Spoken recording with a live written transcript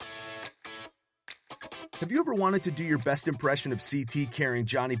Have you ever wanted to do your best impression of CT carrying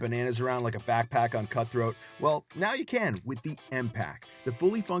Johnny Bananas around like a backpack on Cutthroat? Well, now you can with the M-Pack, the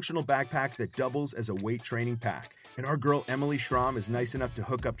fully functional backpack that doubles as a weight training pack. And our girl Emily Schramm is nice enough to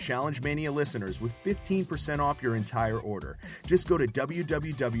hook up Challenge Mania listeners with 15% off your entire order. Just go to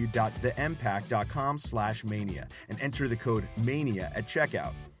www.thempack.com/mania and enter the code MANIA at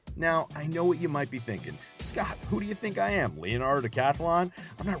checkout. Now, I know what you might be thinking. Scott, who do you think I am, Leonardo DiCathlon?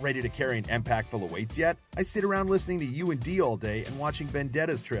 I'm not ready to carry an M-Pack full of weights yet. I sit around listening to you and D all day and watching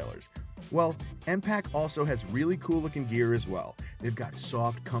Vendetta's trailers. Well, M-Pack also has really cool looking gear as well. They've got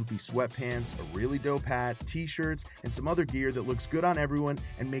soft, comfy sweatpants, a really dope hat, t-shirts, and some other gear that looks good on everyone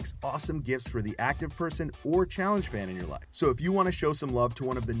and makes awesome gifts for the active person or challenge fan in your life. So if you want to show some love to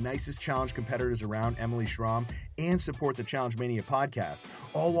one of the nicest challenge competitors around, Emily Schramm, and support the Challenge Mania podcast,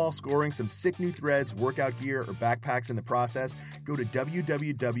 all while scoring some sick new threads, workout gear, or backpacks in the process, go to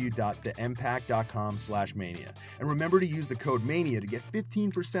www.thempack.com/mania. And remember to use the code MANIA to get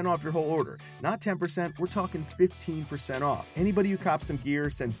 15% off your whole order. Not 10%, we're talking 15% off. Anybody who cops some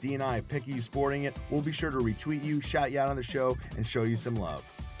gear, sends D and I a pic of you sporting it, we'll be sure to retweet you, shout you out on the show, and show you some love.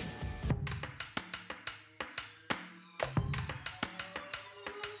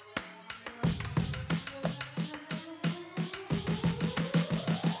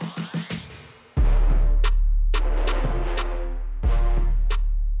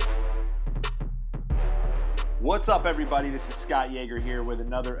 What's up, everybody? This is Scott Yeager here with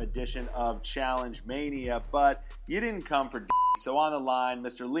another edition of Challenge Mania, but you didn't come for D. So on the line,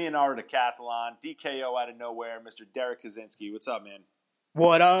 Mr. Leonardo DiCathlon, DKO out of nowhere, Mr. Derek Kaczynski. What's up, man?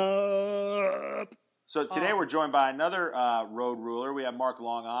 What up? So today we're joined by another road ruler. We have Mark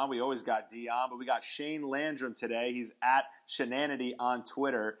Long on. We always got D on, but we got Shane Landrum today. He's at Shenanity on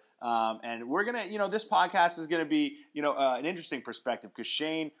Twitter. And we're going to, this podcast is going to be, an interesting perspective because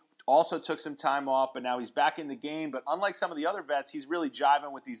Shane also took some time off, but now he's back in the game. But unlike some of the other vets, he's really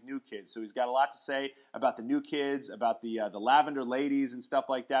jiving with these new kids. So he's got a lot to say about the new kids, about the Lavender ladies and stuff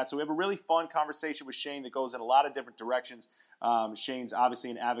like that. So we have a really fun conversation with Shane that goes in a lot of different directions. Shane's obviously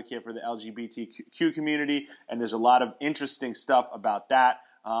an advocate for the LGBTQ community, and there's a lot of interesting stuff about that.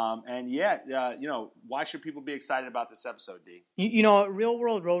 Why should people be excited about this episode, D? Real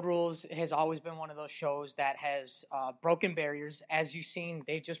World Road Rules has always been one of those shows that has broken barriers. As you've seen,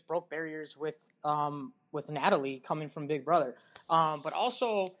 they just broke barriers with Natalie coming from Big Brother, but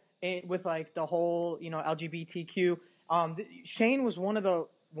also with like the whole LGBTQ. Shane was one of the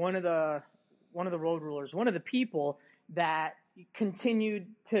road rulers, one of the people that continued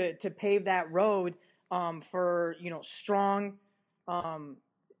to pave that road for strong.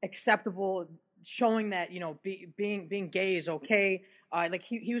 Acceptable, showing that being gay is okay.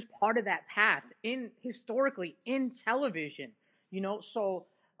 He was part of that path historically in television. So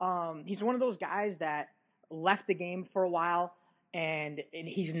he's one of those guys that left the game for a while, and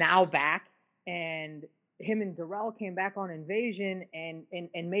he's now back. And him and Darrell came back on Invasion and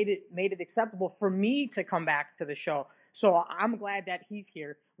made it acceptable for me to come back to the show. So I'm glad that he's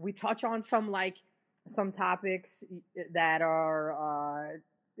here. We touch on some topics that are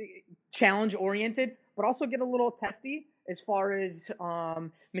challenge oriented, but also get a little testy as far as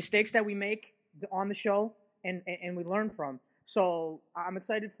mistakes that we make on the show and we learn from. So I'm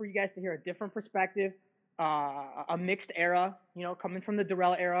excited for you guys to hear a different perspective, a mixed era, coming from the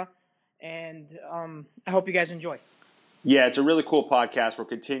Darrell era, and I hope you guys enjoy. Yeah, it's a really cool podcast. We're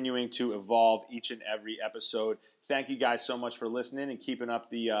continuing to evolve each and every episode. Thank you guys so much for listening and keeping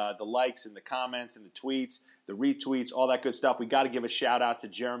up the likes and the comments and the tweets, the retweets, all that good stuff. We got to give a shout out to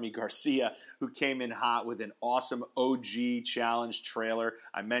Jeremy Garcia, who came in hot with an awesome OG challenge trailer.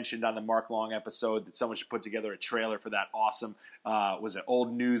 I mentioned on the Mark Long episode that someone should put together a trailer for that awesome, was it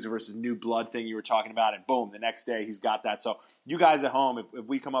old news versus new blood thing you were talking about? And boom, the next day he's got that. So you guys at home, if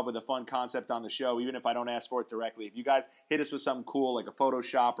we come up with a fun concept on the show, even if I don't ask for it directly, if you guys hit us with something cool like a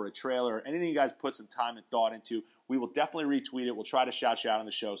Photoshop or a trailer or anything you guys put some time and thought into, we will definitely retweet it. We'll try to shout you out on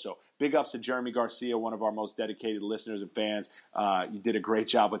the show. So big ups to Jeremy Garcia, one of our most dedicated listeners and fans. You did a great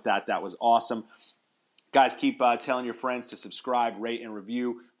job with that. That was awesome. Guys, keep telling your friends to subscribe, rate, and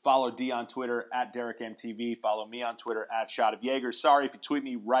review. Follow D on Twitter at DerekMTV. Follow me on Twitter at Shot of Yeager. Sorry if you tweet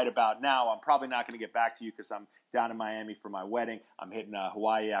me right about now. I'm probably not going to get back to you because I'm down in Miami for my wedding. I'm hitting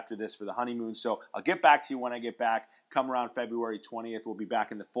Hawaii after this for the honeymoon. So I'll get back to you when I get back. Come around February 20th. We'll be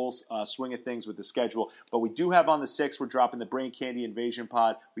back in the full swing of things with the schedule. But we do have on the 6th, we're dropping the Brain Candy Invasion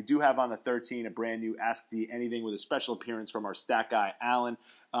Pod. We do have on the 13th a brand new Ask D Anything with a special appearance from our stat guy, Alan.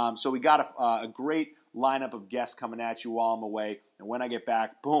 So we got a great lineup of guests coming at you while I'm away. And when I get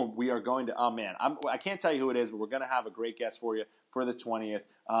back, boom, we are going to, I can't tell you who it is, but we're going to have a great guest for you. for the 20th.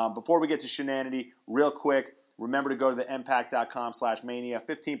 Before we get to shenanity, real quick, remember to go to the empact.com/mania.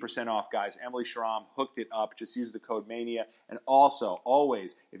 15% off, guys. Emily Schramm hooked it up. Just use the code MANIA. And also,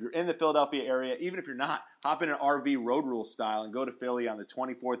 always, if you're in the Philadelphia area, even if you're not, hop in an RV road rule style and go to Philly on the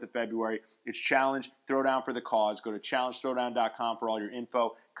 24th of February. It's Challenge Throwdown for the cause. Go to challengethrowdown.com for all your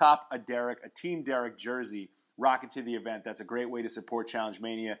info. Cop a Team Derek jersey. Rock it to the event. That's a great way to support Challenge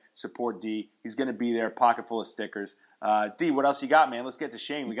Mania. Support D. He's going to be there, pocket full of stickers. D, what else you got, man? Let's get to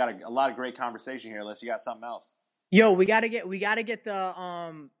Shane. We got a lot of great conversation here. Unless you got something else. Yo, we gotta get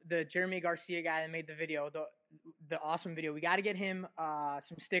the Jeremy Garcia guy that made the video, the awesome video. We gotta get him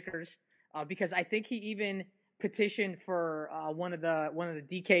some stickers because I think he even petitioned for one of the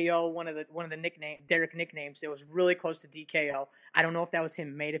DKO, one of the Derek nicknames. It was really close to DKO. I don't know if that was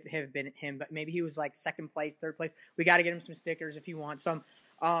him. May have been him, but maybe he was like second place, third place. We got to get him some stickers if you want some.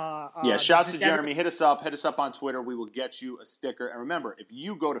 Shouts to Jeremy. Hit us up on Twitter. We will get you a sticker. And remember, if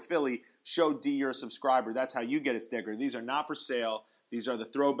you go to Philly, show D you're a subscriber. That's how you get a sticker. These are not for sale. These are the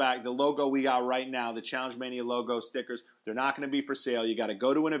throwback, the logo we got right now, the Challenge Mania logo stickers. They're not going to be for sale. You got to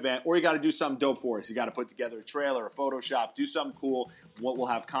go to an event, or you got to do something dope for us. You got to put together a trailer, a Photoshop, do something cool. We'll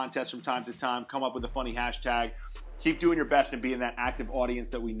have contests from time to time. Come up with a funny hashtag. Keep doing your best and being that active audience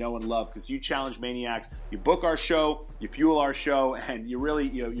that we know and love, because you Challenge Maniacs, you book our show, you fuel our show, and you really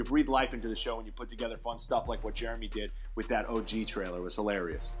you breathe life into the show when you put together fun stuff like what Jeremy did with that OG trailer. It was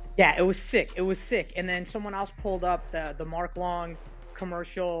hilarious. Yeah, it was sick. And then someone else pulled up the Mark Long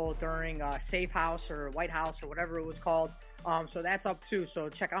commercial during Safe House or White House or whatever it was called. So that's up too. So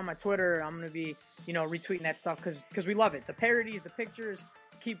check out my Twitter. I'm going to be, retweeting that stuff because we love it. The parodies, the pictures,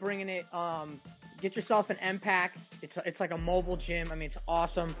 keep bringing it. Get yourself an M-Pack. It's like a mobile gym. I mean, it's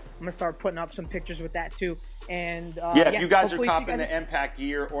awesome. I'm going to start putting up some pictures with that too. And if you guys are copping the M-Pack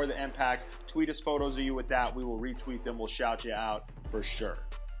gear or the M-Packs, tweet us photos of you with that. We will retweet them. We'll shout you out for sure.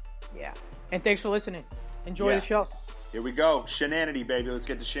 Yeah. And thanks for listening. Enjoy the show. Here we go. Shenanity, baby. Let's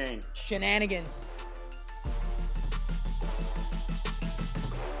get to Shane. Shenanigans.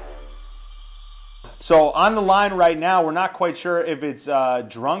 So on the line right now, we're not quite sure if it's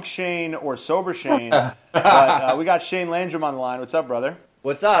drunk Shane or sober Shane, but we got Shane Landrum on the line. What's up, brother?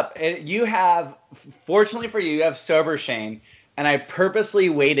 What's up? Fortunately for you, you have sober Shane, and I purposely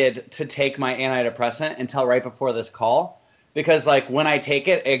waited to take my antidepressant until right before this call, because when I take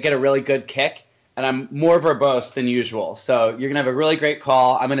it, I get a really good kick, and I'm more verbose than usual. So you're going to have a really great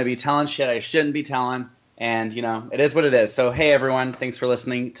call. I'm going to be telling shit I shouldn't be telling. And, it is what it is. So, hey, everyone, thanks for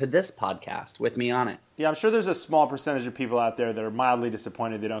listening to this podcast with me on it. Yeah, I'm sure there's a small percentage of people out there that are mildly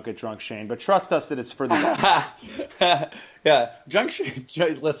disappointed they don't get drunk Shane, but trust us that it's for the best. Yeah, drunk Shane,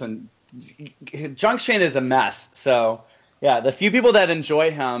 listen, drunk Shane is a mess. So, yeah, the few people that enjoy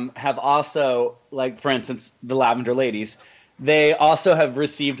him have also, for instance, the Lavender Ladies, they also have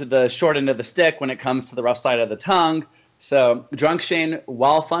received the short end of the stick when it comes to the rough side of the tongue. So, drunk Shane,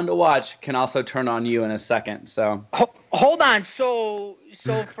 while fun to watch, can also turn on you in a second. So, hold on. So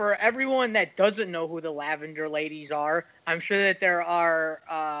for everyone that doesn't know who the Lavender Ladies are, I'm sure that there are.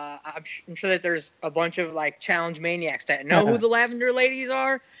 I'm sure that there's a bunch of Challenge Maniacs that know who the Lavender Ladies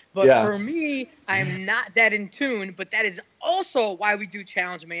are. But for me, I'm not that in tune. But that is also why we do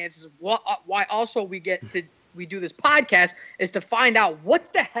Challenge Maniacs. Is why also we do this podcast, is to find out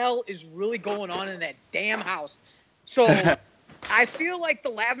what the hell is really going on in that damn house. So, I feel like the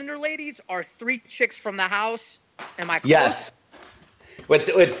Lavender Ladies are 3 chicks from the house. Am I close? Yes.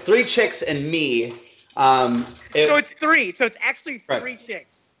 It's 3 chicks and me. So it's 3. So it's actually correct. 3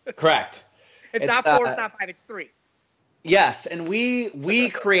 chicks. Correct. It's not 4, it's not 5, it's 3. Yes, and we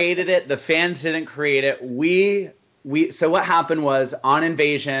created it. The fans didn't create it. So what happened was, on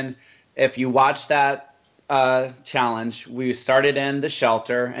Invasion, if you watch that challenge, we started in the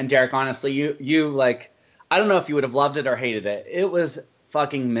shelter. And Derek, honestly, you I don't know if you would have loved it or hated it. It was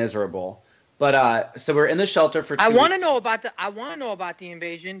fucking miserable. But so we're in the shelter for 2 weeks. I want to know about the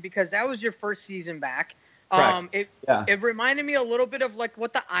Invasion, because that was your first season back. Correct. It reminded me a little bit of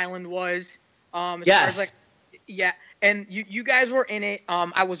what the island was. Yes. And you guys were in it.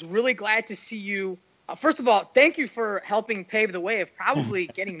 I was really glad to see you. First of all, thank you for helping pave the way of probably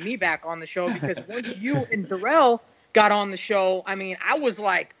getting me back on the show, because once you and Darrell got on the show, I mean, I was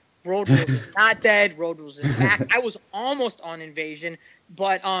like, Road Rules is not dead. Road Rules is back. I was almost on Invasion,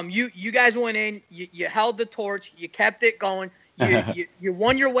 but you guys went in. You held the torch. You kept it going. You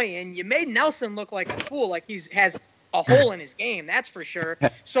won your way in. You made Nelson look like a fool, like has a hole in his game. That's for sure.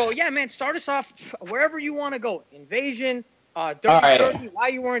 So yeah, man, start us off wherever you want to go. Invasion, Dirty All right. 30, why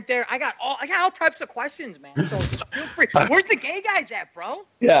you weren't there. I got all types of questions, man. So feel free. Where's the gay guys at, bro?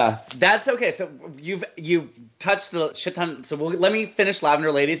 Yeah, that's okay. So you've touched a shit ton. So let me finish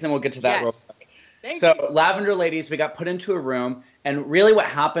Lavender Ladies, then we'll get to that. Yes. Real quick. Lavender Ladies, we got put into a room, and really what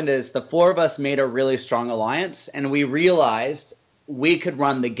happened is the four of us made a really strong alliance, and we realized we could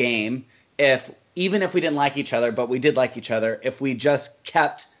run the game even if we didn't like each other, but we did like each other, if we just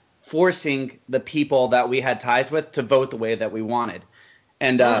kept forcing the people that we had ties with to vote the way that we wanted.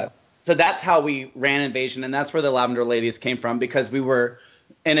 And so that's how we ran Invasion, and that's where the Lavender Ladies came from, because we were,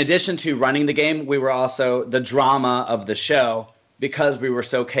 in addition to running the game, we were also the drama of the show, because we were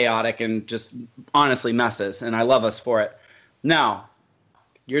so chaotic and just honestly messes, and I love us for it. Now,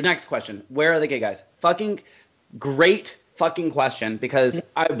 your next question, where are the gay guys? Fucking great fucking question, because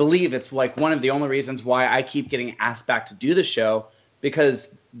I believe it's like one of the only reasons why I keep getting asked back to do the show, because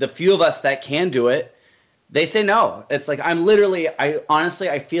the few of us that can do it, they say no. It's like I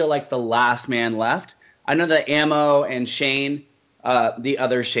honestly feel like the last man left. I know that Ammo and Shane, the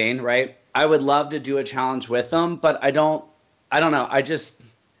other Shane, right? I would love to do a challenge with them, but I don't know. I just,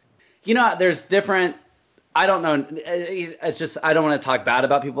 there's different, I don't know. It's just, I don't want to talk bad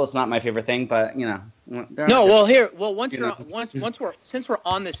about people. It's not my favorite thing, but since we're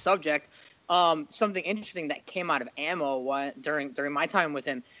on this subject, something interesting that came out of Ammo during my time with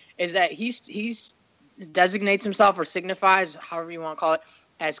him is that he's designates himself or signifies, however you want to call it,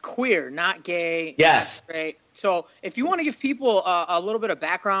 as queer, not gay. Yes. Not straight. So if you want to give people a little bit of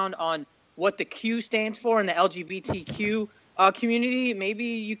background on what the Q stands for in the LGBTQ community, maybe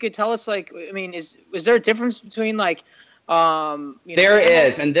you could tell us, is there a difference between there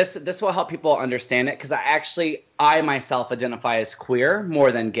is, and this will help people understand it, because I myself identify as queer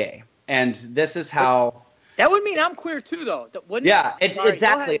more than gay. And this is how... That would mean I'm queer too, though.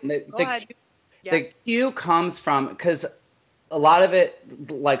 Exactly. Go ahead. The Q comes from... Because a lot of it,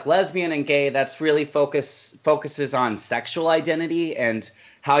 like lesbian and gay, that's really focuses on sexual identity and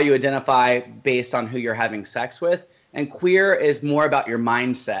how you identify based on who you're having sex with. And queer is more about your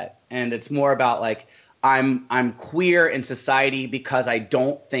mindset. And it's more about, I'm queer in society because I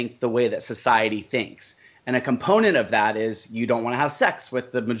don't think the way that society thinks. And a component of that is you don't want to have sex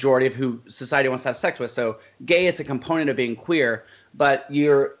with the majority of who society wants to have sex with. So gay is a component of being queer, but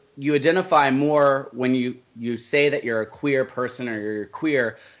you identify more when you say that you're a queer person or you're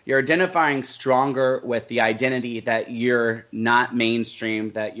queer, you're identifying stronger with the identity that you're not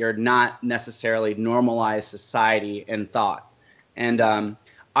mainstream, that you're not necessarily normalized society and thought. And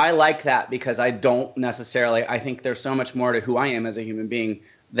I like that, because I think there's so much more to who I am as a human being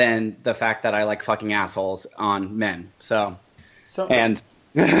than the fact that I like fucking assholes on men. Someone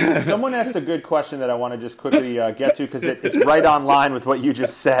asked a good question that I want to just quickly get to, because it's right on line with what you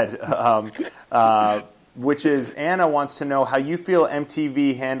just said, which is Anna wants to know how you feel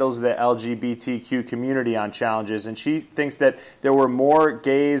MTV handles the LGBTQ community on challenges, and she thinks that there were more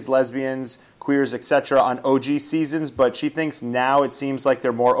gays, lesbians, queers, etc. on OG seasons, but she thinks now it seems like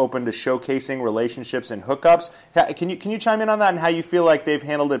they're more open to showcasing relationships and hookups. Can you chime in on that, and how you feel like they've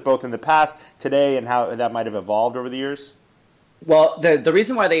handled it both in the past, today, and how that might have evolved over the years? Well, the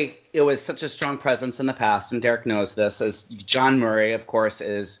reason why it was such a strong presence in the past, and Derek knows this, is John Murray, of course,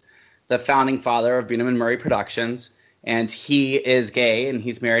 is the founding father of Beanham and Murray Productions, and he is gay, and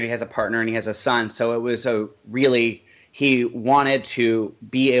he's married, he has a partner, and he has a son. So it was he wanted to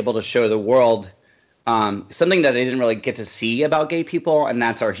be able to show the world something that they didn't really get to see about gay people, and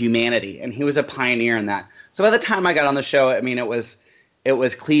that's our humanity. And he was a pioneer in that. So by the time I got on the show, it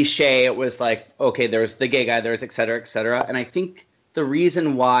was cliche. It was like, okay, there's the gay guy, there's et cetera, et cetera. And I think the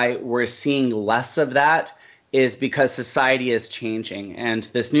reason why we're seeing less of that is because society is changing. And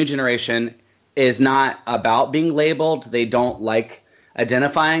this new generation is not about being labeled. They don't like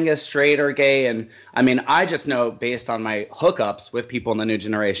identifying as straight or gay. And I mean, I just know based on my hookups with people in the new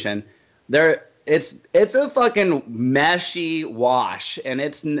generation, it's a fucking meshy wash. And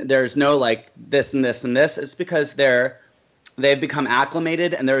there's no like this and this and this. It's because they've become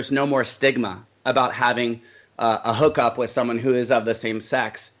acclimated, and there's no more stigma about having a hookup with someone who is of the same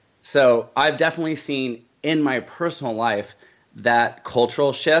sex. So I've definitely seen in my personal life that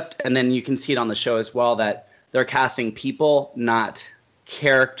cultural shift, and then you can see it on the show as well, that they're casting people, not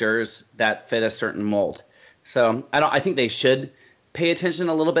characters that fit a certain mold. So I think they should pay attention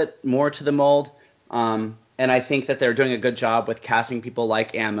a little bit more to the mold, and I think that they're doing a good job with casting people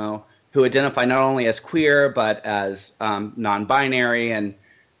like Ammo, who identify not only as queer, but as non-binary. And,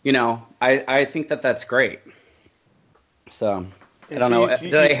 I think that that's great. So. I don't know.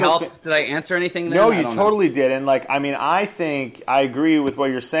 Did I help? Did I answer anything there? No, you totally did. And I think I agree with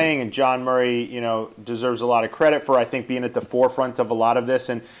what you're saying. And John Murray, deserves a lot of credit for, I think, being at the forefront of a lot of this.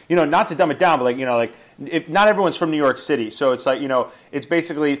 And, not to dumb it down, but not everyone's from New York City. So it's it's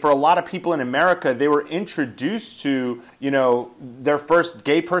basically for a lot of people in America, they were introduced to, their first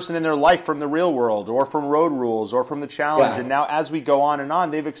gay person in their life from The Real World or from Road Rules or from The Challenge. Yeah. And now as we go on and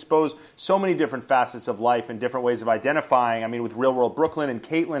on, they've exposed so many different facets of life and different ways of identifying. I mean, with Real World Brooklyn and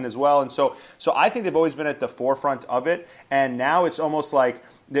Caitlyn as well. And so I think they've always been at the forefront of it. And now it's almost like,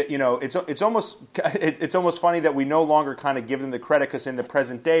 it's almost funny that we no longer kind of give them the credit, because in the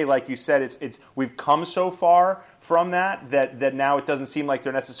present day, like you said, we've come so far from that now it doesn't seem like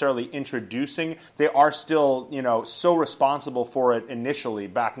they're necessarily introducing. They are still, so responsible for it initially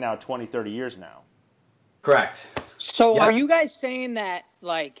back now 20, 30 years now. Correct. So Are you guys saying that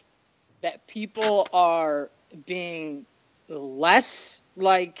that people are being less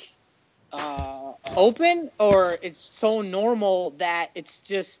open, or it's so normal that it's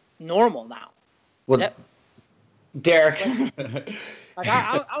just normal now? Well, Derek,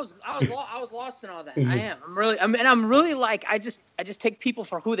 I was lost in all that. I am. I'm really I just take people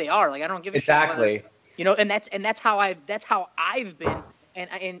for who they are. I don't give a shit. And that's how I've been.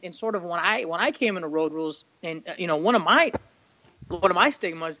 And sort of when I came into Road Rules, and one of my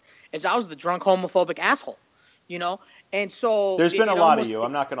stigmas is I was the drunk homophobic asshole. And so there's been a lot of you.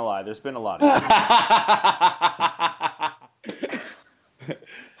 I'm not going to lie. There's been a lot of you.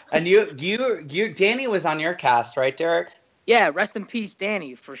 And you, Danny was on your cast, right, Derek? Yeah. Rest in peace,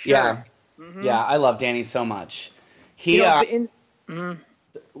 Danny, for sure. Yeah. Mm-hmm. Yeah. I love Danny so much.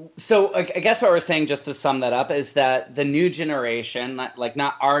 So I guess what we're saying, just to sum that up, is that the new generation,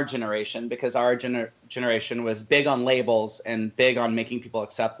 not our generation, because our generation was big on labels and big on making people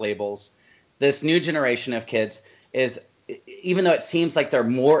accept labels. This new generation of kids is, even though it seems like they're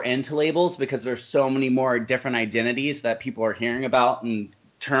more into labels because there's so many more different identities that people are hearing about and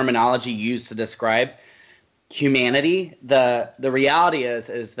terminology used to describe humanity, the reality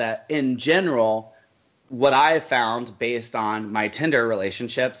is that in general, what I have found based on my Tinder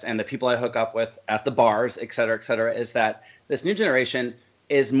relationships and the people I hook up with at the bars, et cetera, is that this new generation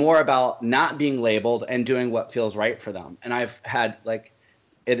is more about not being labeled and doing what feels right for them. And I've had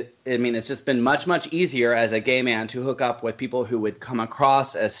it's just been much, much easier as a gay man to hook up with people who would come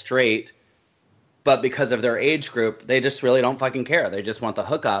across as straight, but because of their age group, they just really don't fucking care. They just want the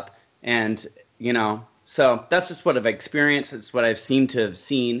hookup. And, so that's just what I've experienced. It's what I've seemed to have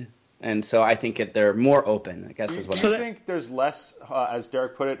seen. And so I think they're more open, I guess is what I'm saying. Do you think there's less, as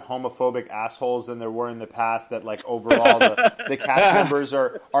Derek put it, homophobic assholes than there were in the past, that overall the cast members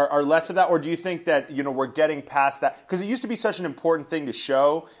are less of that? Or do you think that, we're getting past that? Because it used to be such an important thing to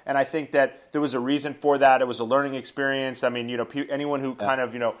show, and I think that there was a reason for that. It was a learning experience. I mean, anyone who kind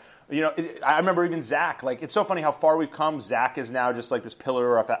of, I remember even Zach. It's so funny how far we've come. Zach is now just this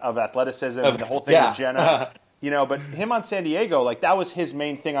pillar of athleticism, and the whole thing with Jenna. But him on San Diego, that was his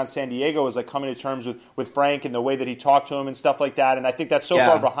main thing on San Diego, was coming to terms with Frank and the way that he talked to him and stuff like that. And I think that's so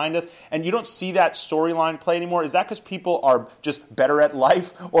far behind us. And you don't see that storyline play anymore. Is that because people are just better at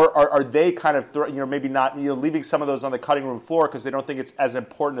life, or are they kind of maybe not leaving some of those on the cutting room floor because they don't think it's as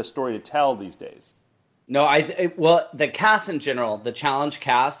important a story to tell these days? No, well, the cast in general, the Challenge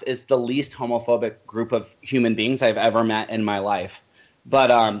cast, is the least homophobic group of human beings I've ever met in my life.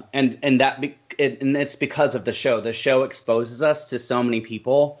 But and it's because of the show. The show exposes us to so many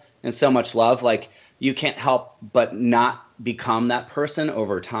people and so much love. You can't help but not become that person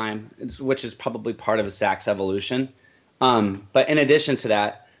over time, which is probably part of Zach's evolution. But in addition to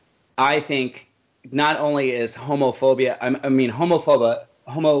that, I think not only is homophobia,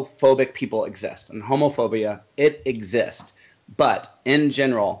 homophobic people exist, and homophobia, it exists. But in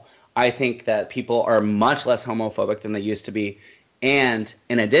general, I think that people are much less homophobic than they used to be. And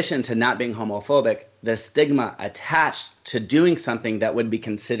in addition to not being homophobic, the stigma attached to doing something that would be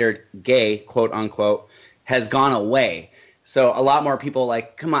considered gay, quote unquote, has gone away. So a lot more people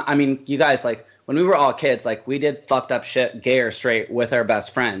come on. I mean, you guys, when we were all kids, we did fucked up shit, gay or straight, with our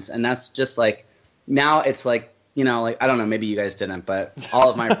best friends. And that's just now it's I don't know, maybe you guys didn't, but all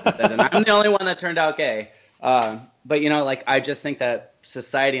of my friends did. And I'm the only one that turned out gay. But I just think that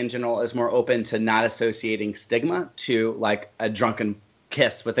society in general is more open to not associating stigma to a drunken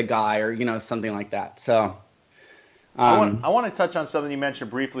kiss with a guy or something like that. So I want to touch on something you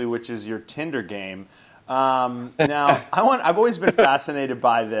mentioned briefly, which is your Tinder game. Now, I've always been fascinated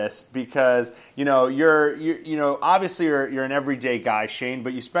by this because you're obviously you're an everyday guy, Shane,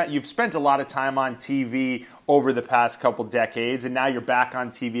 but you've spent a lot of time on TV over the past couple decades, and now you're back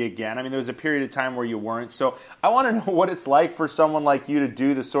on TV again. I mean, there was a period of time where you weren't. So I want to know what it's like for someone like you to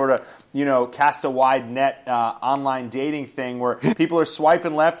do the sort of cast a wide net online dating thing where people are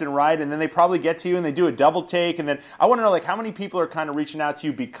swiping left and right, and then they probably get to you and they do a double take, and then I want to know how many people are kind of reaching out to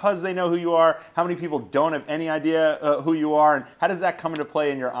you because they know who you are, how many people don't have any idea who you are, and how does that come into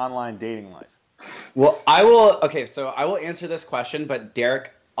play in your online dating life? Well, I will answer this question, but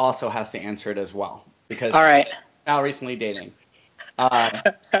Derek also has to answer it as well because all right, now recently dating.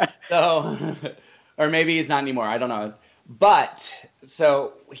 So, or maybe he's not anymore. I don't know. But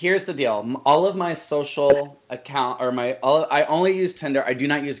so here's the deal. All of my social account I only use Tinder. I do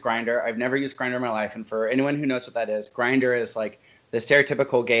not use Grindr. I've never used Grindr in my life. And for anyone who knows what that is, Grindr is like the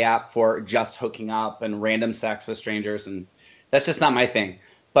stereotypical gay app for just hooking up and random sex with strangers. And that's just not my thing.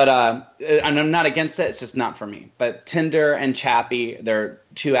 But and I'm not against it. It's just not for me. But Tinder and Chappy, they're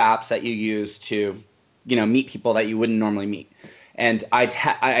two apps that you use to, meet people that you wouldn't normally meet. And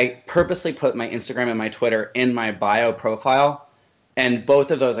I purposely put my Instagram and my Twitter in my bio profile, and both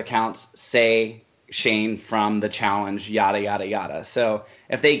of those accounts say Shane from the challenge, yada, yada, yada. So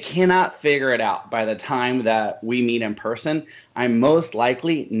if they cannot figure it out by the time that we meet in person, I'm most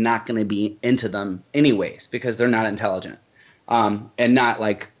likely not going to be into them anyways because they're not intelligent and not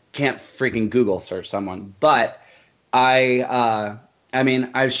can't freaking Google search someone. But I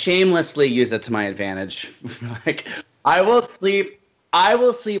shamelessly use it to my advantage. I will sleep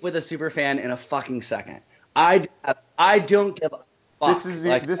with a super fan in a fucking second. I don't give a fuck.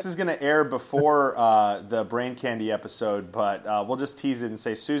 This is going to air before the Brain Candy episode, but we'll just tease it and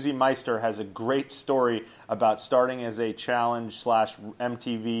say Susie Meister has a great story about starting as a challenge /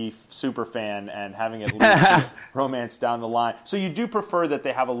 MTV super fan and having it lead to romance down the line. So you do prefer that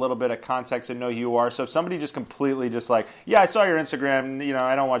they have a little bit of context and know who you are. So if somebody just completely I saw your Instagram,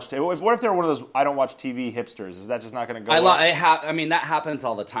 I don't watch TV. What if they're one of those I don't watch TV hipsters? Is that just not going to go? That happens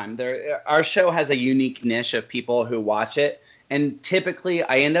all the time. Our show has a unique niche of people who watch it. And typically,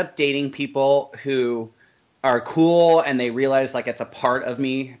 I end up dating people who are cool and they realize it's a part of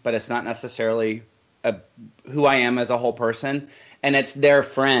me, but it's not necessarily who I am as a whole person. And it's their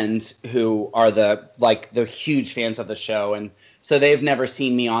friends who are the huge fans of the show, and so they've never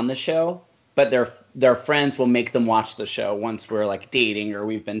seen me on the show, but their friends will make them watch the show once we're dating or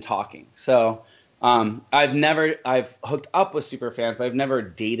we've been talking. So I've hooked up with super fans, but I've never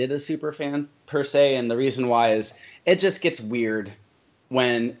dated a super fan per se. And the reason why is it just gets weird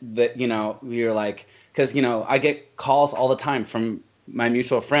when you're because I get calls all the time from my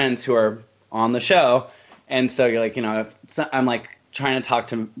mutual friends who are on the show. And so you're I'm trying to talk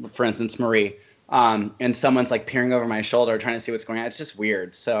to, for instance, Marie, and someone's peering over my shoulder trying to see what's going on. It's just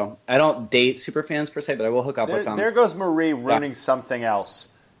weird. So I don't date super fans per se, but I will hook up with them. There goes Marie ruining something else.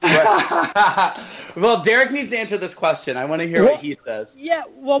 Well, Derek needs to answer this question. I want to hear what he says. Yeah.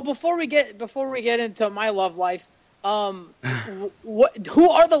 Well, before we get into my love life, who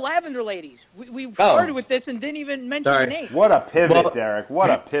are the Lavender Ladies? We started with this and didn't even mention the name. What a pivot, Derek! What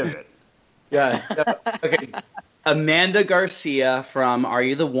a pivot. Yeah. Okay. Amanda Garcia from Are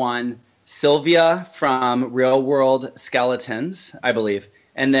You the One? Sylvia from Real World Skeletons, I believe,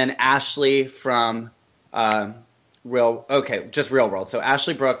 and then Ashley from. Just Real World. So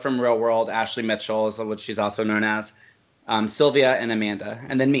Ashley Brooke from Real World, Ashley Mitchell is what she's also known as, Sylvia and Amanda,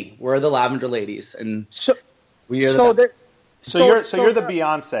 and then me. We're the Lavender Ladies, and we are. So you're the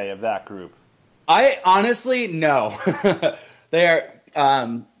Beyonce of that group. I honestly no, they are.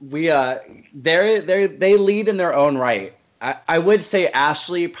 They lead in their own right. I would say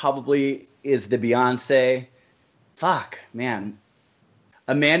Ashley probably is the Beyonce. Fuck, man.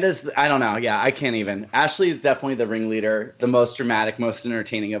 Amanda's, I don't know. Yeah, I can't even. Ashley is definitely the ringleader, the most dramatic, most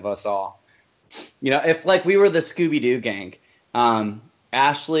entertaining of us all. If we were the Scooby-Doo gang,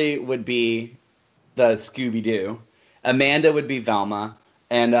 Ashley would be the Scooby-Doo, Amanda would be Velma,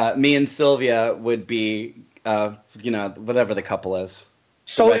 and me and Sylvia would be, whatever the couple is.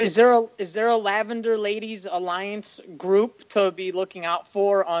 So is there a Lavender Ladies Alliance group to be looking out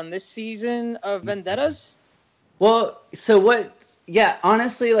for on this season of Vendettas? Well, so what? Yeah,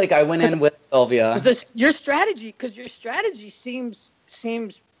 honestly, I went in with Sylvia. Your strategy seems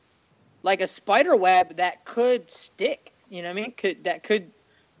like a spider web that could stick. You know what I mean? That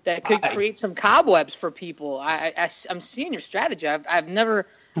could create some cobwebs for people. I'm seeing your strategy. I've never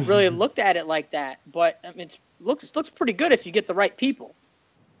really looked at it like that, but it looks pretty good if you get the right people.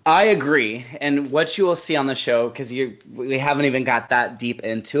 I agree, and what you will see on the show, because we haven't even got that deep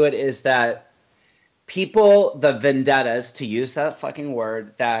into it, is that people, the vendettas, to use that fucking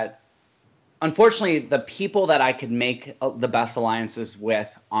word, that unfortunately the people that I could make the best alliances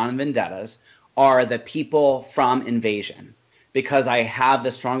with on vendettas are the people from Invasion, because I have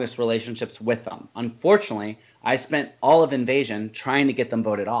the strongest relationships with them. Unfortunately, I spent all of Invasion trying to get them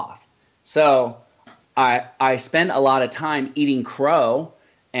voted off. So I spend a lot of time eating crow,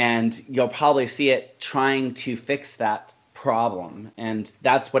 and you'll probably see it trying to fix that problem. And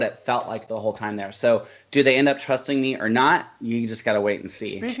that's what it felt like the whole time there. So do they end up trusting me or not? You just got to wait and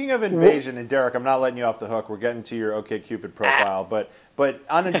see. Speaking of Invasion, and Derek, I'm not letting you off the hook. We're getting to your OkCupid profile. But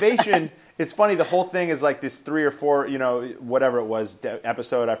on Invasion, it's funny. The whole thing is like this 3 or 4, whatever it was,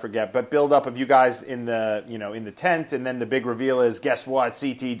 episode, I forget. But build up of you guys in the tent, and then the big reveal is, guess what?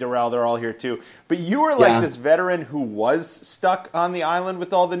 CT, Darrell, they're all here too. But you were like this veteran who was stuck on the island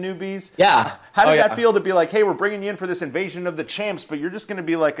with all the newbies. Yeah. How did that feel to be like, hey, we're bringing you in for this Invasion of the Champs, but you're just going to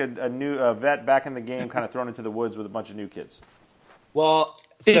be like a new vet back in the game, kind of thrown into the woods with a bunch of new kids? Well,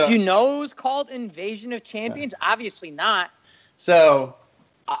 did you know it was called Invasion of Champions? Obviously not. So,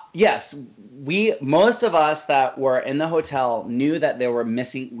 yes, most of us that were in the hotel knew that we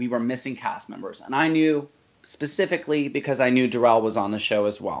were missing cast members. And I knew specifically because I knew Darrell was on the show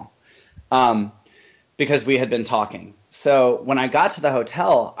as well, because we had been talking. So when I got to the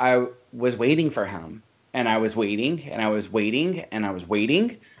hotel, I was waiting for him. And I was waiting, and I was waiting, and I was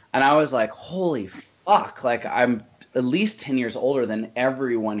waiting. And I was like, holy fuck, like I'm at least 10 years older than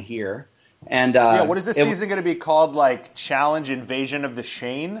everyone here. And what is this season going to be called? Like Challenge Invasion of the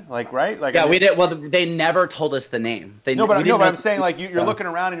Shane, like, right? Like, we did. Well, they never told us the name. But I'm saying, like, you're looking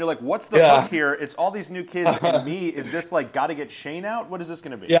around and you're like, what's the hook here? It's all these new kids and me. Is this like got to get Shane out? What is this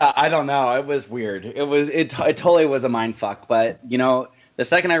going to be? Yeah, I don't know. It was weird. It totally was a mind fuck. But the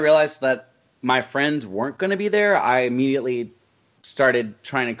second I realized that my friends weren't going to be there, I immediately started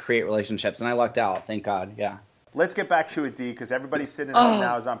trying to create relationships, and I lucked out. Thank God. Yeah. Let's get back to it, D, because everybody sitting home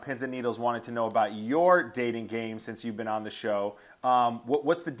now is on pins and needles wanting to know about your dating game since you've been on the show.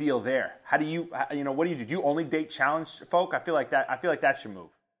 What's the deal there? How do you, what do you do? Do you only date challenged folk? I feel like that's your move.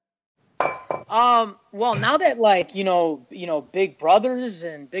 Well, now that big brothers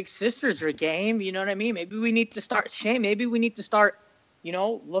and big sisters are game, you know what I mean? Maybe we need to start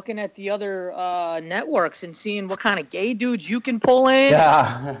looking at the other networks and seeing what kind of gay dudes you can pull in.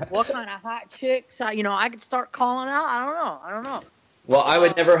 Yeah. What kind of hot chicks, I could start calling out. I don't know. Well, I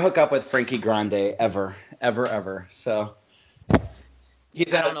would never hook up with Frankie Grande, ever. So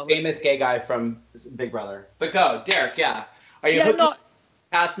he's a famous gay guy from Big Brother. But go, Derek, yeah. Are you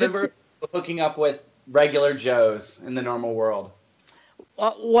cast member hooking up with regular Joes in the normal world?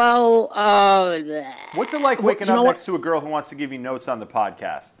 What's it like waking up next to a girl who wants to give you notes on the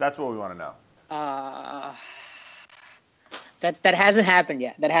podcast? That's what we want to know. That hasn't happened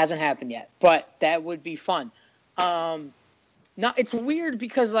yet. But that would be fun. Now it's weird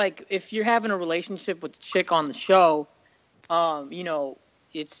because like if you're having a relationship with a chick on the show,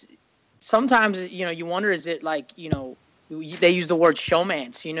 it's sometimes you wonder, is it like they use the word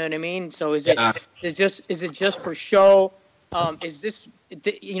showmance, you know what I mean? So is it just for show? Is this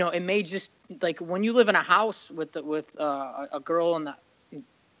it may just like when you live in a house with a girl on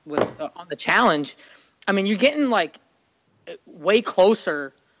the challenge, I mean you're getting like way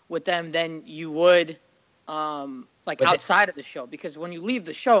closer with them than you would outside of the show, because when you leave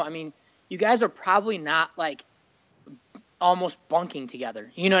the show, I mean you guys are probably not like almost bunking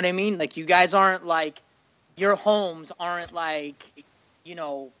together, you know what I mean? Like you guys aren't like, your homes aren't like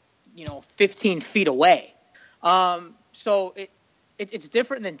 15 feet away. So it's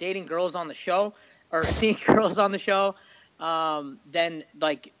different than dating girls on the show or seeing girls on the show than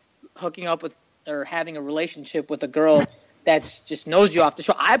like hooking up with or having a relationship with a girl that's just knows you off the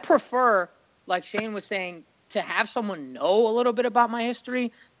show. I prefer, like Shane was saying, to have someone know a little bit about my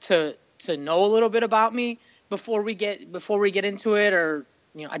history, to know a little bit about me before we get into it, or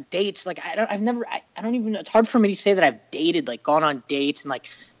dates. Like it's hard for me to say that I've dated, like gone on dates and like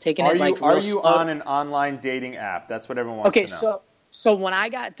taken it like. Are you on an online dating app? That's what everyone wants to know. Okay, so when I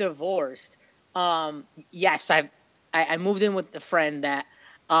got divorced, yes, I moved in with a friend that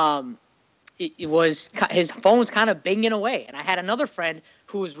it was his phone was kind of binging away, and I had another friend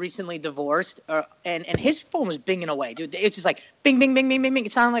who was recently divorced, and his phone was binging away, dude. It's just like bing, bing, bing, bing, bing, bing.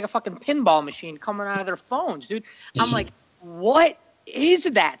 It sounded like a fucking pinball machine coming out of their phones, dude. I'm like, what is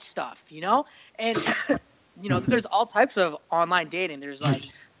that stuff, And there's all types of online dating. There's like,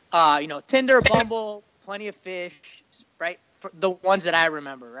 Tinder, Bumble, Plenty of Fish, right? For the ones that I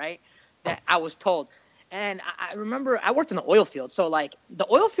remember, right? That I was told. And I remember I worked in the oil field. So like the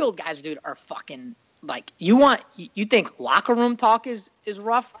oil field guys, dude, are fucking like, you think locker room talk is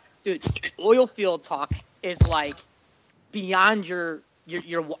rough? dude, oil field talk is like beyond your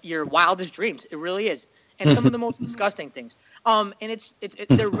wildest dreams. It really is, and some of the most disgusting things. And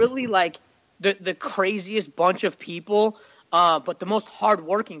they're really like the craziest bunch of people, but the most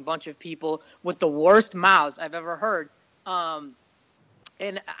hardworking bunch of people with the worst mouths I've ever heard.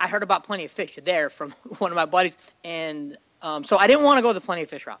 And I heard about Plenty of Fish there from one of my buddies, and so I didn't want to go the Plenty of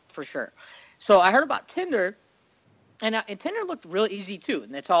Fish route for sure. So I heard about Tinder, and Tinder looked real easy too,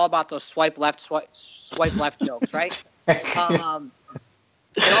 and it's all about those swipe left jokes, right? This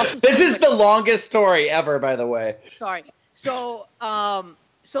is the longest story ever, by the way. Sorry. So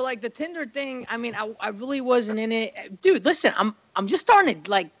like the Tinder thing, I mean, I really wasn't in it, dude. Listen, I'm just starting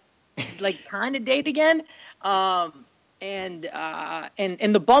to like kind of date again. And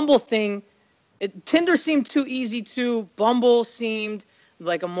the Bumble thing, Tinder seemed too easy too. Bumble seemed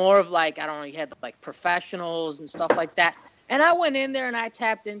like a more of like, I don't know, you had like professionals and stuff like that. And I went in there and I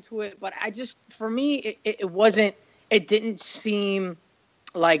tapped into it, but for me, it didn't seem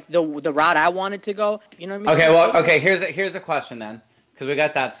like the route I wanted to go. You know what I mean? Okay, here's a question then, because we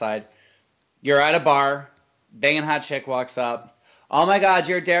got that side. You're at a bar, banging hot chick walks up. Oh my God,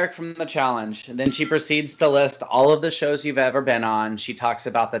 you're Derek from The Challenge. And then she proceeds to list all of the shows you've ever been on. She talks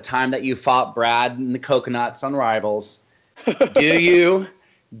about the time that you fought Brad and the Coconuts on Rivals. Do you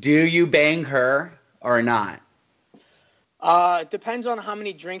bang her or not? Depends on how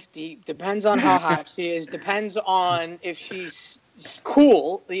many drinks deep. Depends on how hot she is. Depends on if she's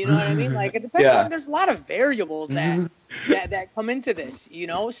cool. You know what I mean? Like it depends. Yeah. On, there's a lot of variables that come into this. You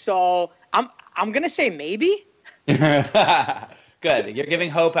know, so I'm gonna say maybe. Good. You're giving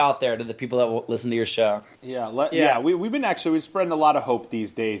hope out there to the people that will listen to your show. We've been spreading a lot of hope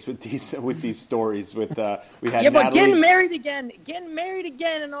these days with these stories. With we had but Natalie. getting married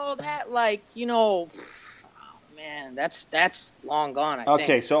again, and all that, like man, that's long gone. I think.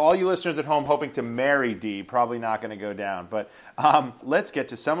 Okay, so all you listeners at home hoping to marry Dee, probably not going to go down. But let's get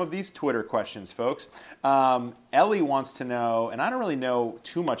to some of these Twitter questions, folks. Ellie wants to know, and I don't really know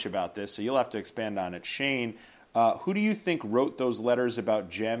too much about this, so you'll have to expand on it. Shane, who do you think wrote those letters about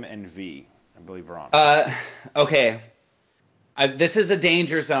Jem and V? I believe Veronica. Okay. This is a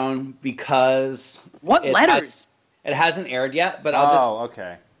danger zone because... What letters? It hasn't aired yet, but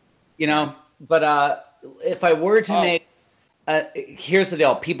okay. But if I were to make... here's the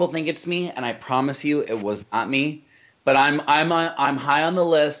deal. People think it's me, and I promise you it was not me. But I'm high on the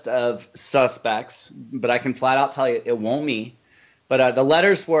list of suspects, but I can flat out tell you it won't me. But the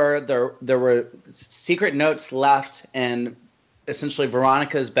letters were, there were secret notes left in essentially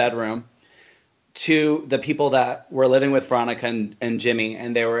Veronica's bedroom to the people that were living with Veronica and Jimmy,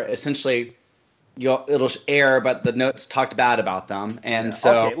 and they were essentially, it'll air, but the notes talked bad about them. And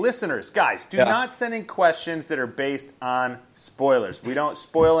so, okay, listeners, guys, do not send in questions that are based on spoilers. We don't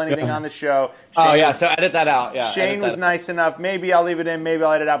spoil anything on the show. So edit that out. Yeah, Shane was nice enough. Maybe I'll leave it in. Maybe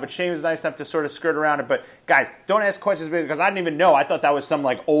I'll edit it out. But Shane was nice enough to sort of skirt around it. But guys, don't ask questions because I didn't even know. I thought that was some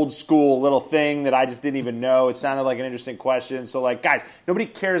like old school little thing that I just didn't even know. It sounded like an interesting question. So like, guys, nobody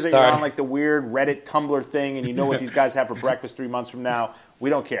cares that you're on like the weird Reddit Tumblr thing and you know what these guys have for breakfast 3 months from now. We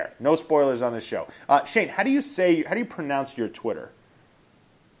don't care. No spoilers on this show. Shane, how do you pronounce your Twitter?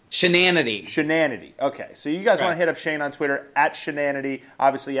 Shenanity. Shenanity. Okay, so you guys want to hit up Shane on Twitter, at Shenanity,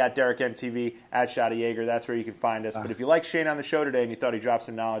 obviously at Derek MTV, at Shotty Yeager. That's where you can find us. But if you like Shane on the show today and you thought he dropped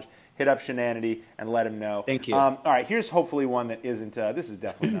some knowledge, hit up Shenanity and let him know. Thank you. All right, here's hopefully one that isn't, this is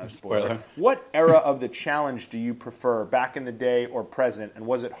definitely not a spoiler. What era of the challenge do you prefer, back in the day or present, and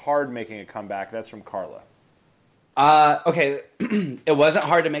was it hard making a comeback? That's from Carla. Okay, it wasn't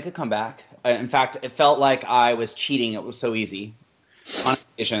hard to make a comeback. In fact, it felt like I was cheating. It was so easy on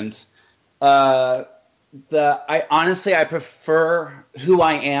occasions. I prefer who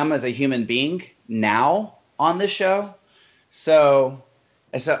I am as a human being now on this show. So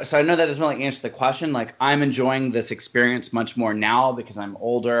I know that doesn't really answer the question. Like, I'm enjoying this experience much more now because I'm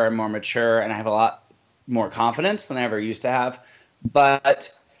older, I'm more mature, and I have a lot more confidence than I ever used to have.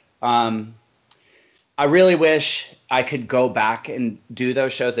 But I really wish I could go back and do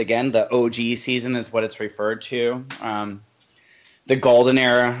those shows again. The OG season is what it's referred to. The golden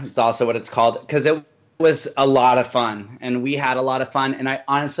era is also what it's called, because it was a lot of fun, and we had a lot of fun. And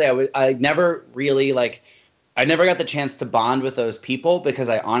I never really I never got the chance to bond with those people because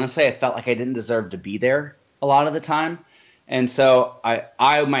I felt like I didn't deserve to be there a lot of the time. And so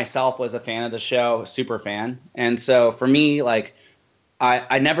I myself was a fan of the show, super fan. And so for me,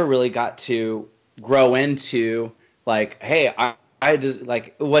 I never really got to grow into hey, I just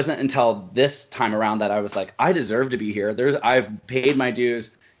it wasn't until this time around that I was like, I deserve to be here. I've paid my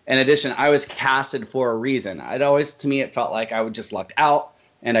dues. In addition, I was casted for a reason. To me, it felt like I would just lucked out.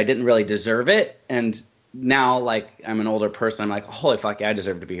 and I didn't really deserve it. And now, like, I'm an older person. I'm like, holy fuck, yeah, I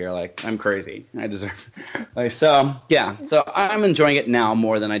deserve to be here. Like, I'm crazy. I deserve. Like, so yeah. So I'm enjoying it now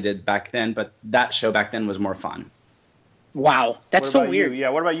more than I did back then. But that show back then was more fun. Wow, that's so weird. Yeah.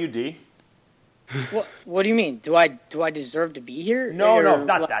 What about you, D? What do you mean? Do I deserve to be here? No,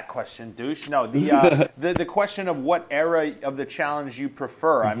 not that question, douche. No, the question of what era of the challenge you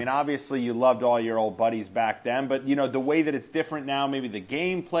prefer. I mean, obviously you loved all your old buddies back then, but the way that it's different now, maybe the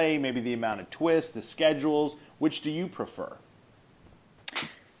gameplay, maybe the amount of twists, the schedules. Which do you prefer?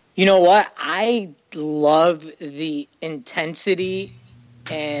 You know what? I love the intensity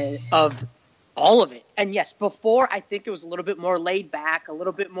and of all of it. And yes, before I think it was a little bit more laid back, a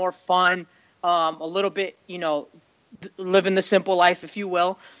little bit more fun. A little bit, living the simple life, if you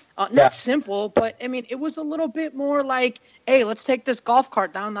will. Not simple, but, I mean, it was a little bit more like, hey, let's take this golf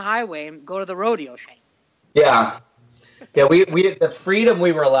cart down the highway and go to the rodeo, Shane. Yeah. Yeah, we the freedom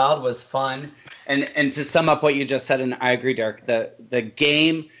we were allowed was fun. And to sum up what you just said, and I agree, Derek, the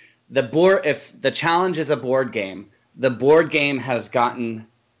game, the board, if the challenge is a board game, the board game has gotten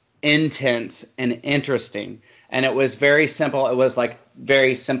intense and interesting. And it was very simple. It was like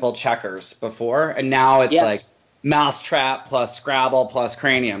very simple checkers before, and now it's like Mousetrap plus Scrabble plus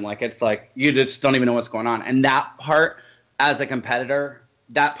Cranium. Like, it's like you just don't even know what's going on. And that part, as a competitor,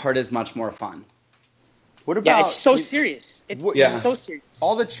 that part is much more fun. What about? Yeah, it's so serious. It's so serious.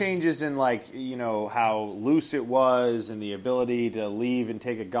 All the changes in, like, how loose it was, and the ability to leave and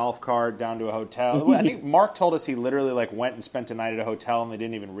take a golf cart down to a hotel. I think Mark told us he literally went and spent a night at a hotel and they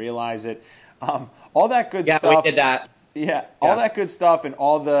didn't even realize it. All that good stuff. Yeah, we did that. Yeah, all that good stuff and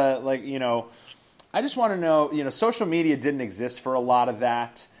all the, I just want to know, social media didn't exist for a lot of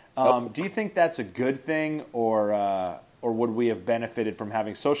that. Do you think that's a good thing, or would we have benefited from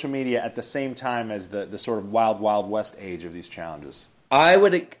having social media at the same time as the sort of wild, wild west age of these challenges? I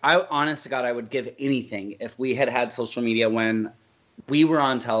honest to God, I would give anything if we had social media when we were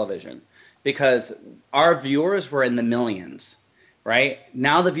on television, because our viewers were in the millions. Right?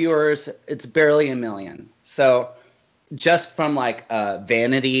 Now the viewers, it's barely a million. So just from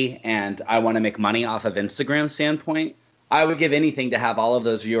vanity and I want to make money off of Instagram standpoint, I would give anything to have all of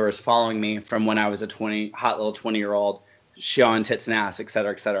those viewers following me from when I was a hot little 20-year-old showing tits and ass, et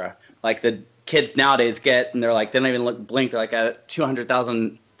cetera, et cetera. Like the kids nowadays get, and they're like, they don't even blink. They're like at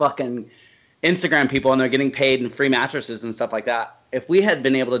 200,000 fucking Instagram people, and they're getting paid in free mattresses and stuff like that. If we had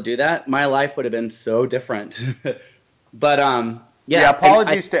been able to do that, my life would have been so different. But yeah,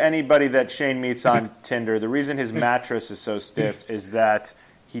 apologies to anybody that Shane meets on Tinder. The reason his mattress is so stiff is that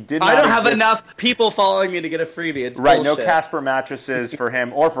he did not I don't have enough people following me to get a freebie. It's right, bullshit. No Casper mattresses for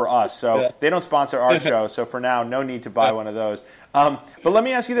him or for us. So they don't sponsor our show. So for now, no need to buy one of those. But let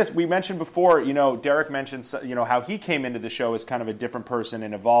me ask you this. We mentioned before, Derek mentioned, how he came into the show as kind of a different person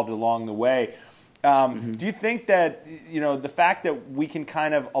and evolved along the way. Do you think that, the fact that we can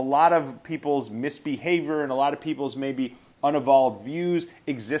kind of, a lot of people's misbehavior and a lot of people's maybe unevolved views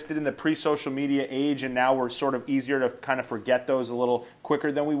existed in the pre-social media age, and now we're sort of easier to kind of forget those a little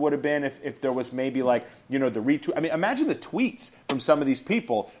quicker than we would have been if there was maybe the retweet. I mean, imagine the tweets from some of these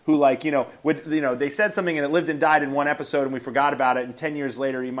people who they said something and it lived and died in one episode and we forgot about it, and 10 years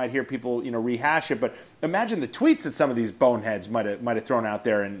later you might hear people rehash it. But imagine the tweets that some of these boneheads might have thrown out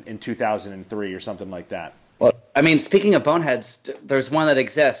there in 2003 or something like that. Well, I mean, speaking of boneheads, there's one that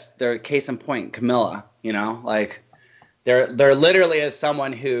exists. They're case in point, Camilla. There literally is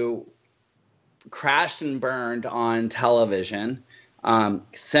someone who crashed and burned on television,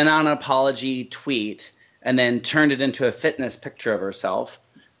 sent out an apology tweet, and then turned it into a fitness picture of herself.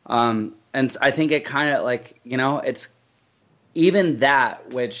 And I think it kind of it's even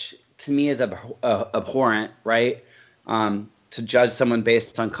that, which to me is abhorrent, right? To judge someone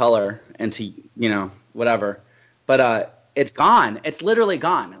based on color and to, whatever. But it's gone. It's literally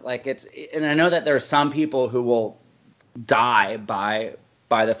gone. And I know that there are some people who will die by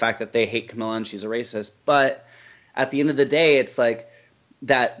the fact that they hate Camilla and she's a racist, but at the end of the day, it's like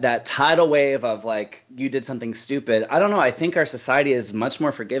that tidal wave of you did something stupid. I don't know. I think our society is much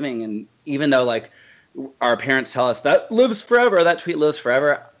more forgiving, and even though our parents tell us that lives forever, that tweet lives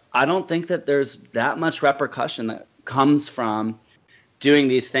forever, I don't think that there's that much repercussion that comes from doing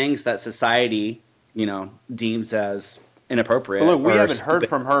these things that society deems as inappropriate. But look, we haven't heard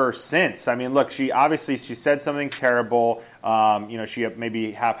from her since. I mean, look, she said something terrible. She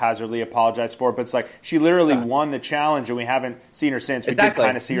maybe haphazardly apologized for it, but it's she literally won the challenge, and we haven't seen her since. Exactly. We did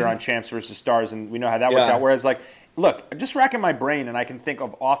kind of see her on Champs vs. Stars, and we know how that worked out. Whereas, look, I'm just racking my brain, and I can think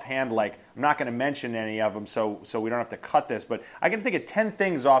of offhand, I'm not going to mention any of them, so we don't have to cut this, but I can think of 10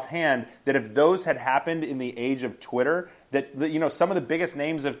 things offhand that if those had happened in the age of Twitter, that you know, some of the biggest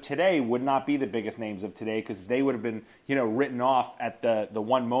names of today would not be the biggest names of today because they would have been, you know, written off at the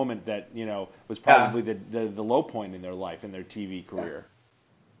one moment that, you know, was probably the low point in their life, in their TV career.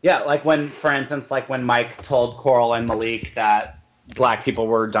 Yeah, like when, for instance, like when Mike told Coral and Malik that black people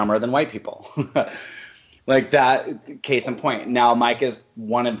were dumber than white people. Like that, case in point. Now Mike is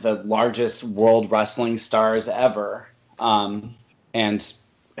one of the largest world wrestling stars ever, and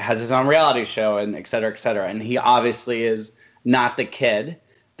has his own reality show and et cetera, et cetera. And he obviously is not the kid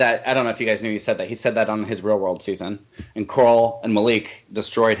that, I don't know if you guys knew he said that. He said that on his Real World season. And Coral and Malik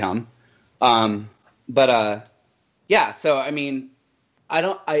destroyed him. Yeah, so I mean,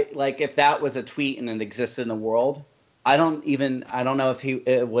 I like if that was a tweet and it existed in the world, I don't know if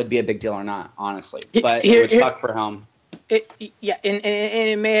it would be a big deal or not, honestly. But it would suck for him. And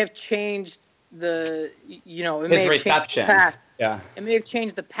it may have changed the, you know, it his may have reception. changed the path. Yeah, it may have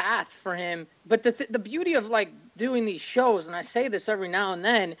changed the path for him. But the beauty of like doing these shows, and I say this every now and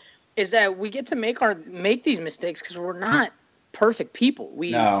then, is that we get to make these mistakes because we're not perfect people.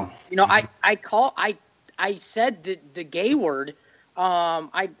 You know, I said the gay word.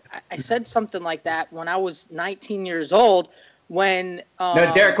 I said something like that when I was 19 years old. When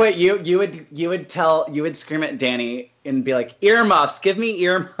no, Derek, wait, you would scream at Danny and be like, earmuffs, give me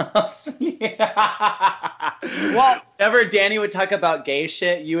earmuffs. Well, whenever Danny would talk about gay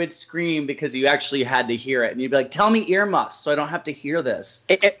shit, you would scream because you actually had to hear it, and you'd be like, tell me earmuffs so I don't have to hear this.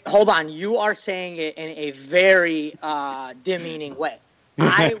 Hold on, you are saying it in a very demeaning way.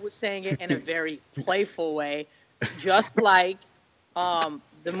 I was saying it in a very playful way, just like the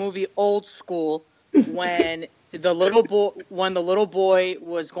movie Old School, when the little boy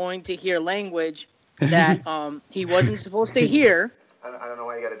was going to hear language that he wasn't supposed to hear. I don't know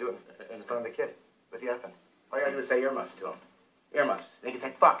why you got to do it in front of the kid. What the effing? All you got to do is say earmuffs to him. Earmuffs. They can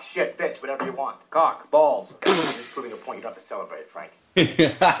say fuck, shit, bitch, whatever you want. Cock, balls. You're just proving a point. You don't have to celebrate it, Frank.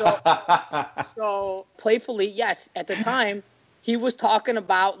 So playfully, yes. At the time, he was talking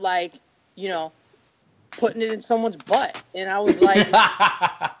about, like, you know, putting it in someone's butt, and I was like,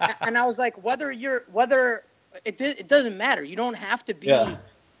 whether it doesn't matter. You don't have to be. Yeah.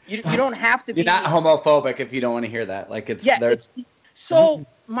 You don't have to be. You're not homophobic if you don't want to hear that. Like it's. Yeah. So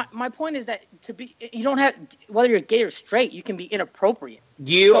my point is that you don't have, whether you're gay or straight, you can be inappropriate.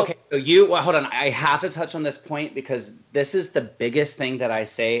 Well, hold on. I have to touch on this point because this is the biggest thing that I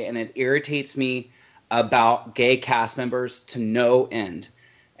say, and it irritates me about gay cast members to no end.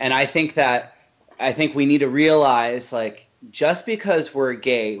 And I think we need to realize, like, just because we're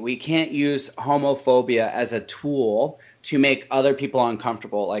gay, we can't use homophobia as a tool to make other people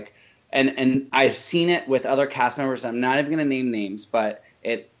uncomfortable. Like, and I've seen it with other cast members. I'm not even going to name names, but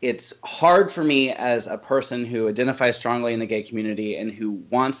it's hard for me as a person who identifies strongly in the gay community and who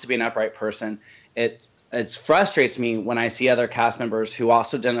wants to be an upright person. It frustrates me when I see other cast members who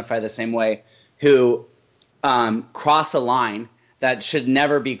also identify the same way, who cross a line that should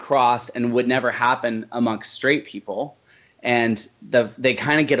never be crossed and would never happen amongst straight people. And they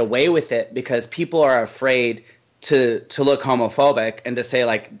kind of get away with it because people are afraid to look homophobic and to say,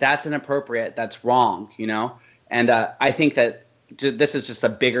 like, that's inappropriate, that's wrong, you know? And I think that this is just a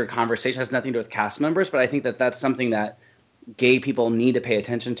bigger conversation. It has nothing to do with cast members, but I think that that's something that gay people need to pay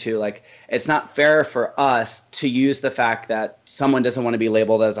attention to. Like, it's not fair for us to use the fact that someone doesn't want to be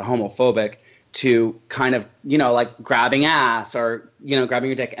labeled as a homophobic to kind of, you know, like grabbing ass or, you know, grabbing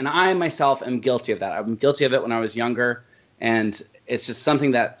your dick. And I myself am guilty of that. I'm guilty of it when I was younger. And it's just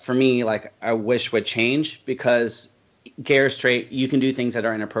something that, for me, like, I wish would change, because gay or straight, you can do things that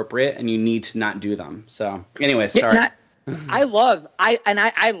are inappropriate and you need to not do them. So anyway, sorry. I love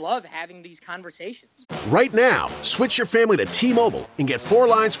having these conversations. Right now, switch your family to T-Mobile and get 4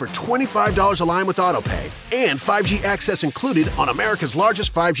 lines for $25 a line with AutoPay and 5G access included on America's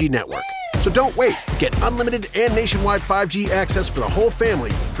largest 5G network. So don't wait. Get unlimited and nationwide 5G access for the whole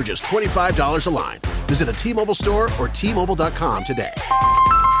family for just $25 a line. Visit a T-Mobile store or T-Mobile.com today.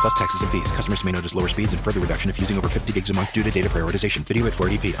 Plus taxes and fees. Customers may notice lower speeds and further reduction if using over 50 gigs a month due to data prioritization. Video at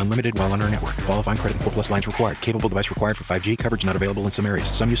 480p. Unlimited while on our network. Qualifying credit and 4+ lines required. Capable device required for 5G. Coverage not available in some areas.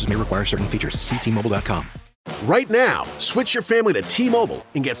 Some uses may require certain features. See T-Mobile.com. Right now, switch your family to T-Mobile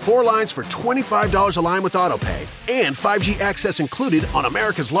and get 4 lines for $25 a line with AutoPay and 5G access included on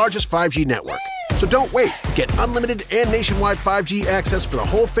America's largest 5G network. So don't wait. Get unlimited and nationwide 5G access for the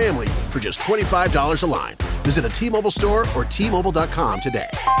whole family for just $25 a line. Visit a T-Mobile store or T-Mobile.com today.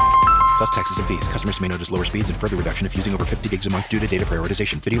 Plus taxes and fees. Customers may notice lower speeds and further reduction if using over 50 gigs a month due to data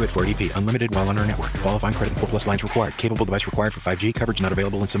prioritization. Video at 480p. Unlimited while on our network. Qualifying credit and 4+ lines required. Capable device required for 5G. Coverage not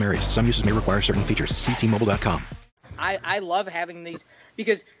available in some areas. Some uses may require certain features. See T-Mobile.com. I love having these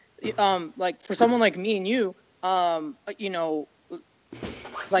because, like, for someone like me and you, you know,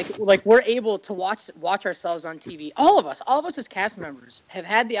 like we're able to watch ourselves on TV. All of us as cast members have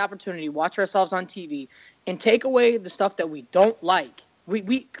had the opportunity to watch ourselves on TV and take away the stuff that we don't like.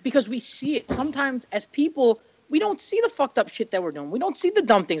 We because we see it sometimes as people. We don't see the fucked up shit that we're doing. We don't see the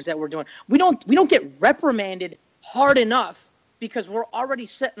dumb things that we're doing. We don't get reprimanded hard enough because we're already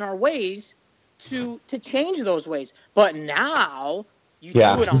set in our ways to change those ways. But now you do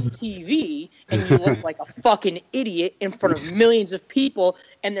it on TV and you look like a fucking idiot in front of millions of people,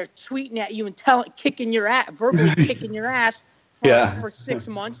 and they're tweeting at you and kicking your ass, verbally kicking your ass for 6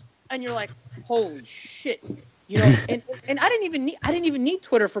 months, and you're like, holy shit. You know, and I didn't even need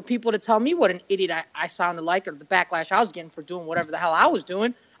Twitter for people to tell me what an idiot I sounded like, or the backlash I was getting for doing whatever the hell I was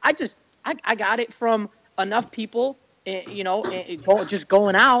doing. I got it from enough people, you know, just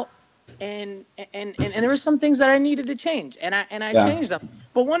going out, and there were some things that I needed to change, and I changed them.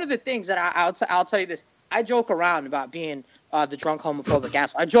 But one of the things that I'll tell you this, I joke around about being the drunk homophobic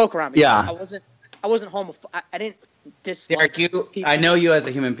asshole. I joke around because I wasn't homophobic. I didn't dislike Derek, people. I know you as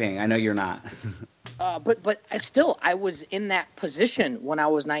a human being. I know you're not. But I was in that position when I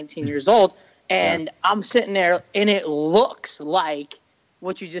was 19 years old, and I'm sitting there, and it looks like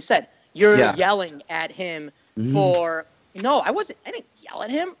what you just said. You're yelling at him for no, I didn't yell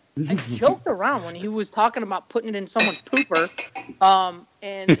at him. I joked around when he was talking about putting it in someone's pooper,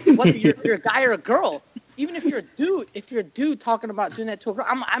 and whether you're a guy or a girl. Even if you're a dude talking about doing that to a girl,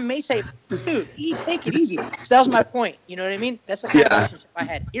 I may say, dude, take it easy. So that was my point. You know what I mean? That's the kind of relationship I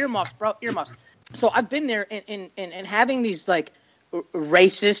had. Earmuffs, bro, earmuffs. So I've been there and having these like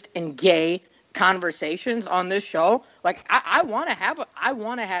racist and gay conversations on this show. Like I want to have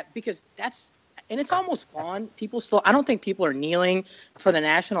because that's, and it's almost gone. I don't think people are kneeling for the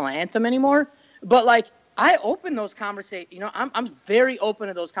national anthem anymore. But like I open those conversations. You know, I'm very open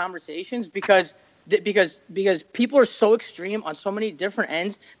to those conversations because people are so extreme on so many different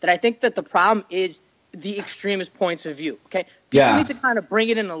ends that I think that the problem is the extremist points of view. Okay, people need to kind of bring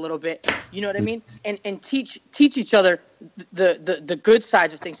it in a little bit. You know what I mean? And teach each other the good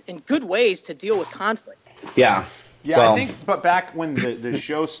sides of things and good ways to deal with conflict. Yeah, well, I think, but back when the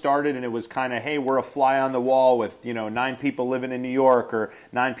show started and it was kind of, hey, we're a fly on the wall with, you know, 9 people living in New York or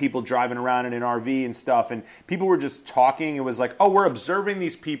 9 people driving around in an RV and stuff, and people were just talking. It was like, oh, we're observing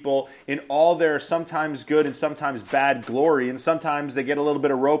these people in all their sometimes good and sometimes bad glory, and sometimes they get a little bit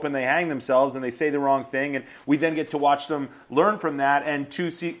of rope and they hang themselves and they say the wrong thing, and we then get to watch them learn from that, and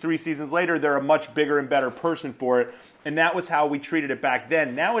 2-3 seasons later, they're a much bigger and better person for it, and that was how we treated it back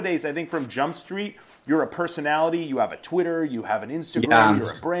then. Nowadays, I think from Jump Street, you're a personality, you have a Twitter, you have an Instagram,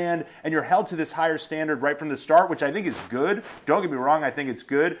 you're a brand, and you're held to this higher standard right from the start, which I think is good. Don't get me wrong, I think it's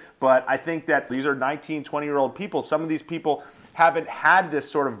good, but I think that these are 19, 20-year-old people. Some of these people haven't had this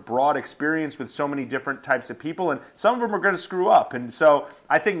sort of broad experience with so many different types of people, and some of them are going to screw up. And so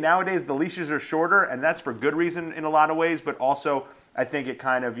I think nowadays the leashes are shorter, and that's for good reason in a lot of ways, but also I think it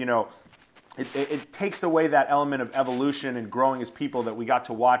kind of, you know, it takes away that element of evolution and growing as people that we got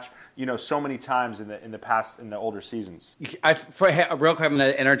to watch, you know, so many times in the past, in the older seasons. Real quick, I'm going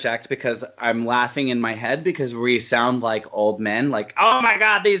to interject because I'm laughing in my head because we sound like old men, like, oh my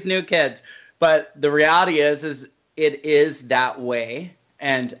God, these new kids. But the reality is it is that way.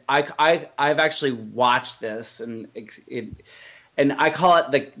 And I've actually watched this, and I call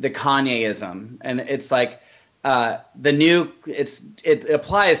it the Kanyeism. And it's like it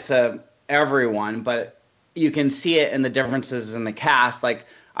applies to everyone, but you can see it in the differences in the cast. Like,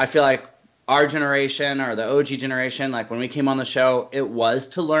 I feel like our generation or the OG generation, like when we came on the show, it was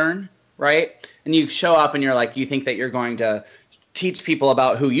to learn, right? And you show up and you're like, you think that you're going to teach people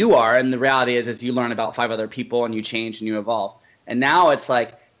about who you are, and the reality is you learn about 5 other people and you change and you evolve. And now it's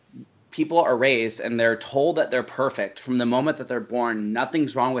like people are raised and they're told that they're perfect from the moment that they're born.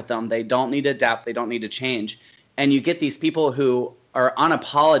 Nothing's wrong with them. They don't need to adapt. They don't need to change. And you get these people who are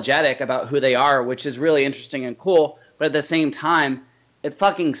unapologetic about who they are, which is really interesting and cool. But at the same time, it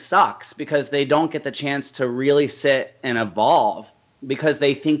fucking sucks because they don't get the chance to really sit and evolve because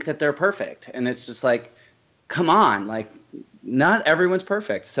they think that they're perfect. And it's just like, come on, like, not everyone's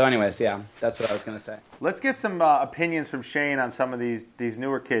perfect. So anyways, yeah, that's what I was going to say. Let's get some opinions from Shane on some of these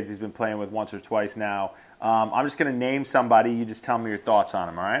newer kids he's been playing with once or twice now. I'm just going to name somebody. You just tell me your thoughts on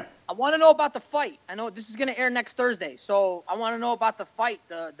them, all right? I want to know about the fight. I know this is going to air next Thursday, so I want to know about the fight,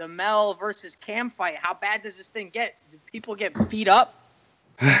 the Mel versus Cam fight. How bad does this thing get? Do people get beat up?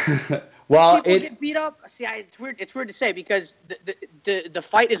 Well, people get beat up. See, it's weird. It's weird to say because the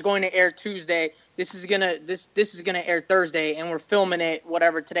fight is going to air Tuesday. This is gonna air Thursday, and we're filming it.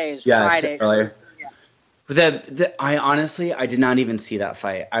 Whatever today is, Friday. It's earlier. Yeah. I honestly did not even see that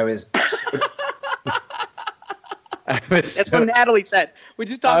fight. I was. That's what Natalie said. We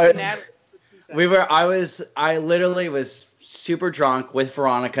just talked to Natalie. I literally was super drunk with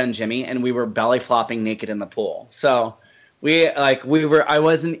Veronica and Jimmy, and we were belly flopping naked in the pool. So I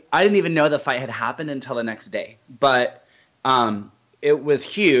didn't even know the fight had happened until the next day. But it was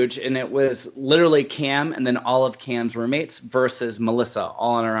huge, and it was literally Cam and then all of Cam's roommates versus Melissa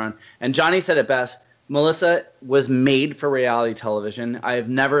all on her own. And Johnny said it best. Melissa was made for reality television. I have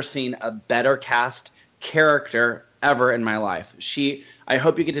never seen a better cast character ever in my life. I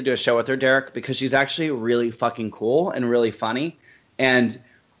hope you get to do a show with her, Derek, because she's actually really fucking cool and really funny. And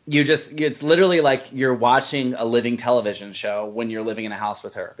it's literally like you're watching a living television show when you're living in a house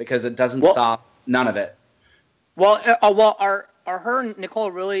with her, because it doesn't stop. None of it. Are her and Nicole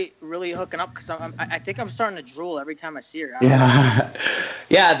really, really hooking up? Because I think I'm starting to drool every time I see her.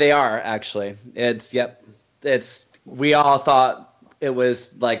 Yeah, they are actually. We all thought it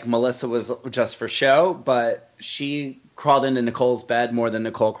was like Melissa was just for show, but she crawled into Nicole's bed more than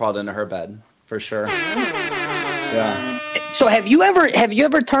Nicole crawled into her bed, for sure. Yeah. So have you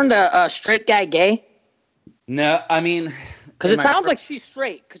ever turned a straight guy gay? No, I mean, because it sounds like she's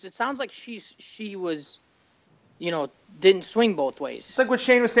straight. Because it sounds like she was, didn't swing both ways. It's like what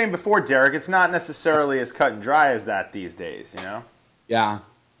Shane was saying before, Derek. It's not necessarily as cut and dry as that these days, Yeah.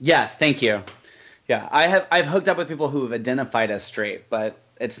 Yes. Thank you. Yeah, I've hooked up with people who have identified as straight, but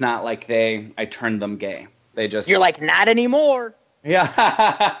it's not like I turned them gay. They just You're like, not anymore. Yeah.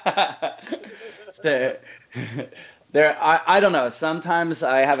 I don't know. Sometimes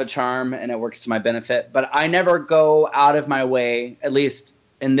I have a charm and it works to my benefit, but I never go out of my way, at least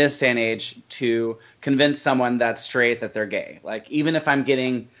in this day and age, to convince someone that's straight that they're gay. Like, even if I'm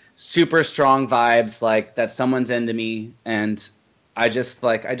getting super strong vibes, like that someone's into me, and I just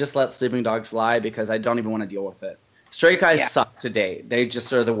let sleeping dogs lie because I don't even want to deal with it. Straight guys suck to date. They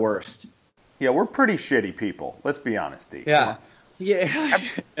just are the worst. Yeah, we're pretty shitty people. Let's be honest, D. Yeah. Yeah.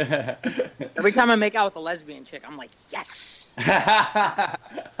 Every time I make out with a lesbian chick, I'm like, yes.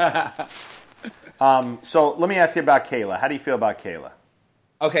 So let me ask you about Kayla. How do you feel about Kayla?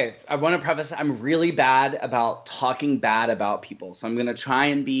 Okay, I want to preface, I'm really bad about talking bad about people. So I'm going to try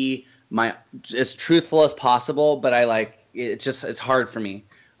and be as truthful as possible, but it's hard for me.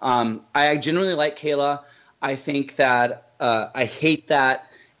 I genuinely like Kayla. I think that I hate that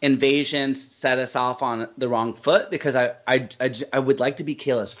Invasion set us off on the wrong foot, because I would like to be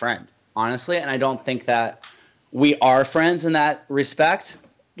Kayla's friend, honestly, and I don't think that we are friends in that respect.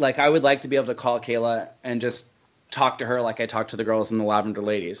 Like, I would like to be able to call Kayla and just talk to her like I talk to the girls in the Lavender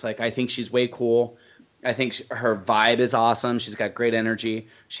Ladies. Like, I think she's way cool. I think her vibe is awesome. She's got great energy.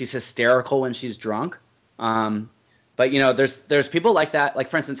 She's hysterical when she's drunk. But there's people like that. Like,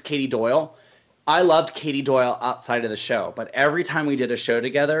 for instance, Katie Doyle. I loved Katie Doyle outside of the show, but every time we did a show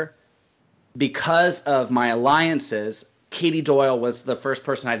together, because of my alliances, Katie Doyle was the first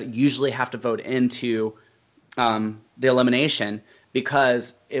person I'd usually have to vote into the elimination,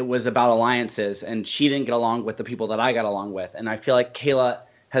 because it was about alliances, and she didn't get along with the people that I got along with. And I feel like Kayla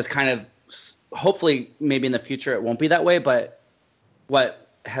has kind of, hopefully, maybe in the future it won't be that way, but what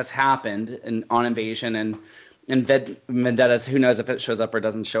has happened on Invasion and Vendettas, who knows if it shows up or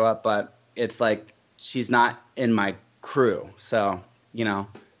doesn't show up, but it's like she's not in my crew. So, it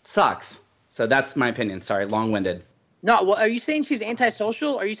sucks. So that's my opinion. Sorry, long-winded. No, well, are you saying she's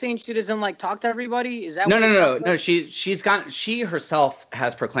antisocial? Are you saying she doesn't talk to everybody? Is that No. She herself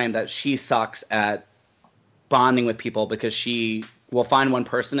has proclaimed that she sucks at bonding with people, because she will find one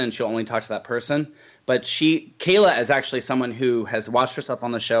person and she'll only talk to that person. But Kayla is actually someone who has watched herself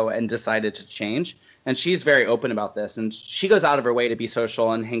on the show and decided to change. And she's very open about this. And she goes out of her way to be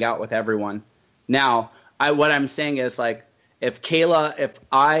social and hang out with everyone. Now, what I'm saying is, like, if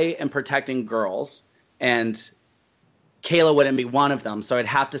I am protecting girls and Kayla wouldn't be one of them, so I'd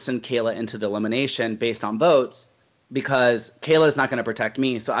have to send Kayla into the elimination based on votes, because Kayla's not going to protect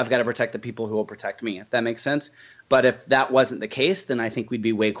me, so I've got to protect the people who will protect me, if that makes sense. But if that wasn't the case, then I think we'd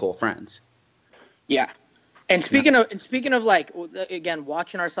be way cool friends. Yeah. And speaking of like, again,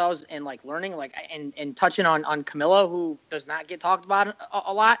 watching ourselves and like learning, like, and touching on Camilla, who does not get talked about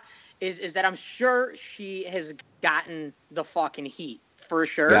a lot, is that I'm sure she has gotten the fucking heat for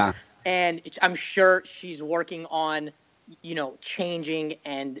sure. Yeah. And I'm sure she's working on, changing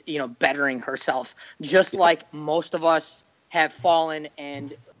and, bettering herself, just like most of us have fallen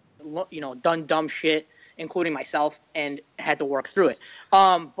and, done dumb shit, including myself, and had to work through it.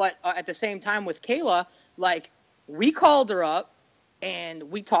 But at the same time with Kayla, like, we called her up and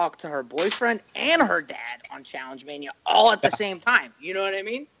we talked to her boyfriend and her dad on Challenge Mania all at the same time. You know what I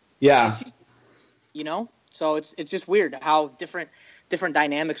mean? Yeah. So it's just weird how different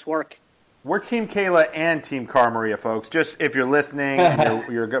dynamics work. We're Team Kayla and Team Cara Maria, folks. Just if you're listening and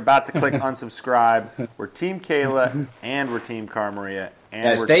you're about to click unsubscribe, we're Team Kayla and we're Team Cara Maria. And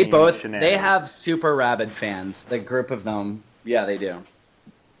Yes, we're they Team both. Shenanigans. They have super rabid fans. The group of them. Yeah, they do.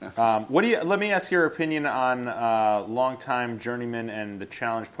 Let me ask your opinion on longtime journeyman and the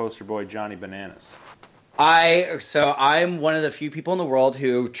challenge poster boy Johnny Bananas. I'm one of the few people in the world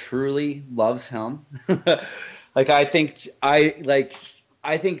who truly loves him. I think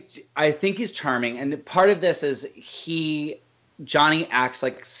he's charming, and part of this is Johnny acts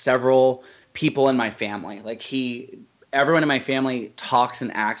like several people in my family. Everyone in my family talks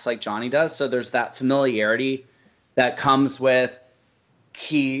and acts like Johnny does. So there's that familiarity that comes with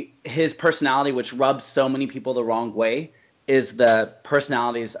his personality, which rubs so many people the wrong way, is the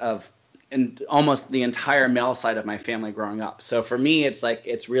personalities of almost the entire male side of my family growing up. So for me,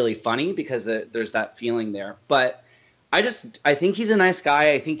 it's really funny because there's that feeling there. But I think he's a nice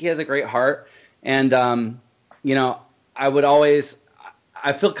guy. I think he has a great heart. And, I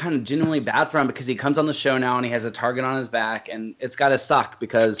feel kind of genuinely bad for him because he comes on the show now and he has a target on his back, and it's got to suck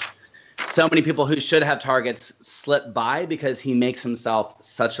because so many people who should have targets slip by because he makes himself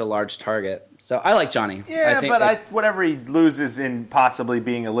such a large target. So I like Johnny. Yeah, whatever he loses in possibly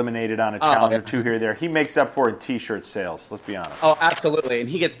being eliminated on a challenge or two here or there, he makes up for in T-shirt sales. Let's be honest. Oh, absolutely, and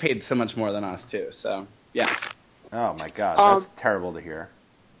he gets paid so much more than us too. So yeah. Oh my God, that's terrible to hear.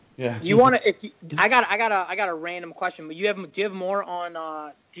 Yeah. You want to? I got a random question. But do you have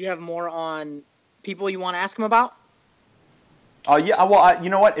more on people you want to ask him about? Oh yeah. Well, you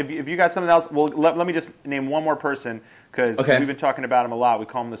know what? If you got something else, well, let me just name one more person because we've been talking about him a lot. We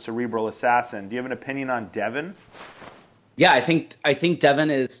call him the cerebral assassin. Do you have an opinion on Devin? Yeah, I think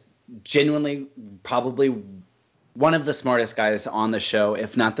Devin is genuinely probably one of the smartest guys on the show,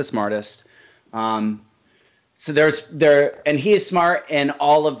 if not the smartest. So and he is smart in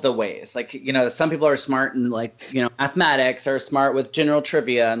all of the ways. Some people are smart in mathematics, or smart with general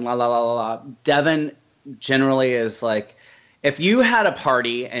trivia and la la la la la. Devin generally is if you had a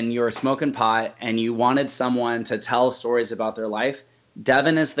party and you were smoking pot and you wanted someone to tell stories about their life,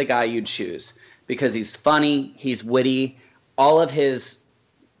 Devin is the guy you'd choose because he's funny, he's witty, all of his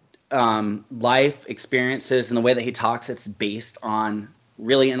life experiences and the way that he talks, it's based on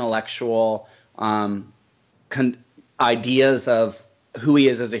really intellectual ideas of who he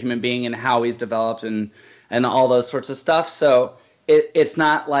is as a human being and how he's developed and all those sorts of stuff. So it's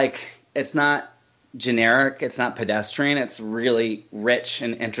not generic, it's not pedestrian, it's really rich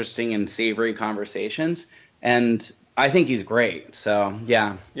and interesting and savory conversations. And I think he's great. So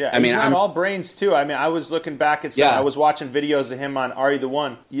yeah. Yeah, he's not all brains too. I mean, I was looking back at I was watching videos of him on Are You the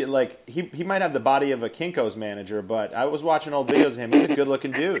One? He might have the body of a Kinko's manager, but I was watching old videos of him. He's a good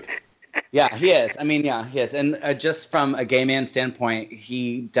looking dude. Yeah, he is. I mean, yeah, he is. And just from a gay man standpoint,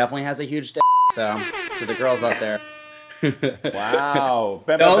 he definitely has a huge dick. So to the girls out there. Wow.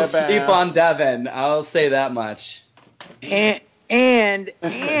 Don't sleep on Devin. I'll say that much. And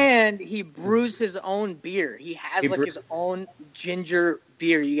he brews his own beer. He has his own ginger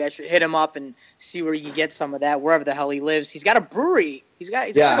beer. You guys should hit him up and see where you can get some of that, wherever the hell he lives. He's got a brewery. He's got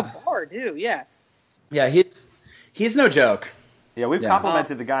a bar too. Yeah. Yeah, he's no joke. Yeah, we've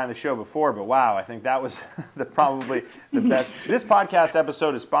complimented the guy on the show before, but wow, I think that was probably the best. This podcast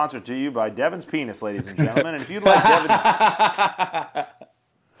episode is sponsored to you by Devin's Penis, ladies and gentlemen. And if you'd like Devin,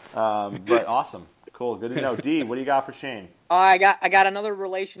 but awesome, cool, good to know. D, what do you got for Shane? I got another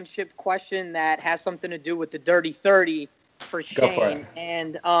relationship question that has something to do with the Dirty 30 for Shane. Go for it.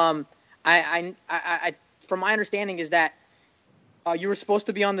 And I from my understanding is that you were supposed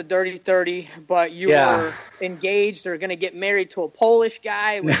to be on the Dirty 30, but you were engaged or going to get married to a Polish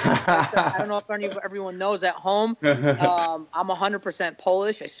guy. Which I don't know if everyone knows at home. I'm 100%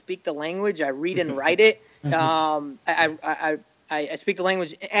 Polish. I speak the language. I read and write it. I speak the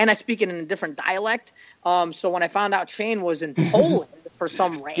language, and I speak it in a different dialect. So when I found out Shane was in Poland for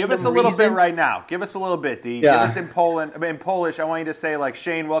some random reason. Give us a little bit right now. Give us a little bit, D. Yeah. Give us in Polish, I want you to say,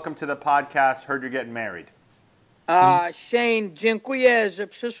 Shane, welcome to the podcast. Heard you're getting married. Shane, dziękuję, że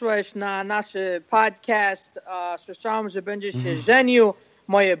przyszłeś na nasz podcast. Słyszałem, że będziesz się żenił.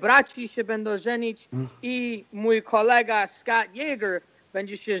 Moje braci się będą żenić i mój kolega Scott Yeager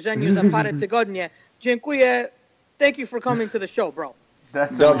będzie się żenił za parę tygodni. Dziękuję. Thank you for coming to the show, bro.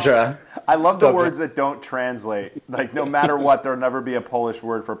 That's Dobrze. I love the words that don't translate. No matter what, there'll never be a Polish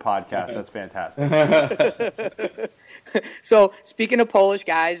word for podcast. That's fantastic. So, speaking of Polish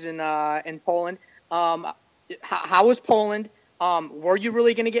guys in Poland, how was Poland? Were you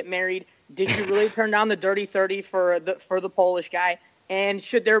really going to get married? Did you really turn down the Dirty 30 for the Polish guy? And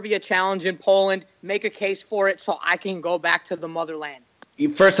should there be a challenge in Poland? Make a case for it so I can go back to the motherland.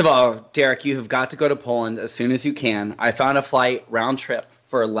 First of all, Derek, you have got to go to Poland as soon as you can. I found a flight round trip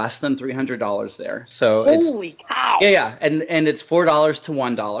for less than $300 there. So Holy cow! Yeah, and it's $4 to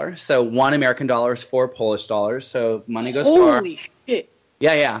 $1. So $1 American dollar is $4 Polish dollars. So money goes far. Holy shit!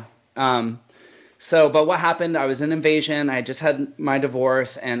 Yeah. But what happened? I was in Invasion. I just had my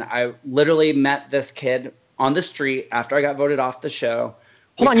divorce, and I literally met this kid on the street after I got voted off the show.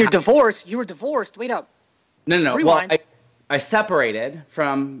 Hold on, you're divorced. You were divorced. Wait up. No. Rewind. Well, I separated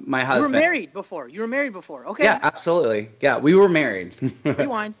from my husband. You were married before. Okay. Yeah, absolutely. Yeah, we were married.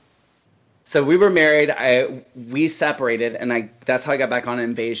 Rewind. So we were married. We separated, and that's how I got back on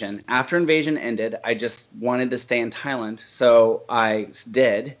Invasion. After Invasion ended, I just wanted to stay in Thailand, so I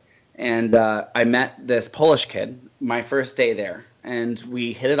did. And I met this Polish kid my first day there, and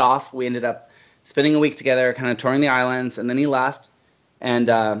we hit it off. We ended up spending a week together, kind of touring the islands, and then he left. And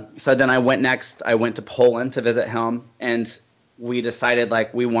so then I went to Poland to visit him, and we decided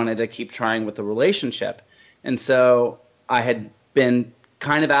we wanted to keep trying with the relationship. And so I had been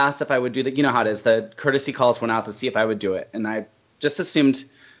kind of asked if I would do you know how it is, the courtesy calls went out to see if I would do it. And I just assumed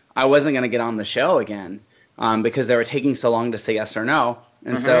I wasn't going to get on the show again because they were taking so long to say yes or no.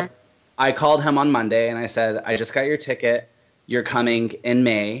 And so I called him on Monday and I said, I just got your ticket. You're coming in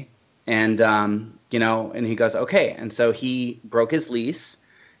May. And, and he goes, okay. And so he broke his lease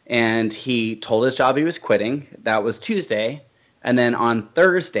and he told his job he was quitting. That was Tuesday. And then on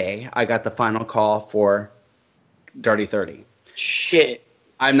Thursday, I got the final call for Dirty 30. Shit.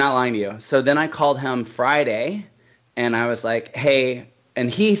 I'm not lying to you. So then I called him Friday and I was like, hey, and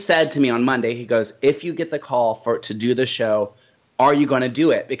he said to me on Monday, he goes, if you get the call to do the show, are you going to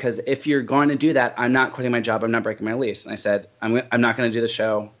do it? Because if you're going to do that, I'm not quitting my job. I'm not breaking my lease. And I said, I'm not going to do the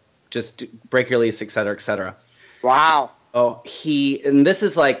show. Just break your lease, et cetera, et cetera. Wow. Oh, and this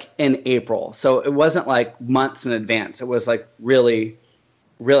is in April. So it wasn't months in advance. It was really,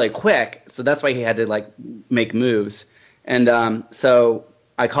 really quick. So that's why he had to make moves. And so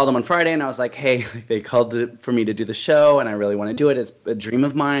I called him on Friday and I was like, hey, they called for me to do the show and I really want to do it. It's a dream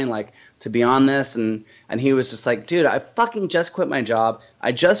of mine, to be on this. And he was just like, dude, I fucking just quit my job.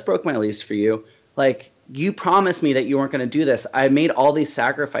 I just broke my lease for you. You promised me that you weren't going to do this. I made all these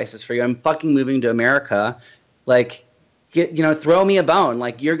sacrifices for you. I'm fucking moving to America. Throw me a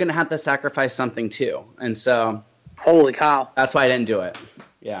bone. You're going to have to sacrifice something too. And so. Holy cow. That's why I didn't do it.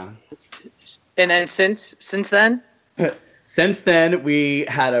 Yeah. And then since then? Since then, we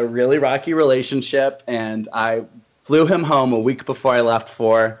had a really rocky relationship, and I flew him home a week before I left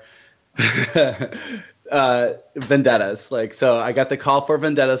for Vendettas. So I got the call for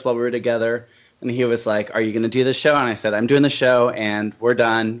Vendettas while we were together. And he was like, are you going to do the show? And I said, I'm doing the show, and we're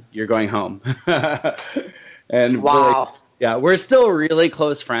done. You're going home. And wow. We're still really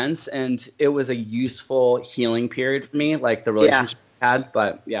close friends, and it was a useful healing period for me, the relationship I had.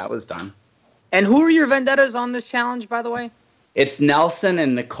 But, it was done. And who are your vendettas on this challenge, by the way? It's Nelson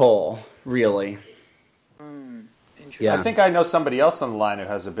and Nicole, really. Interesting. Yeah. I think I know somebody else on the line who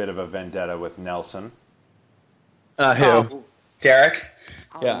has a bit of a vendetta with Nelson. Who? Oh. Derek?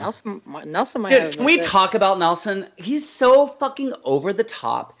 Oh, yeah. Nelson might Dude, have. Can we talk about Nelson? He's so fucking over the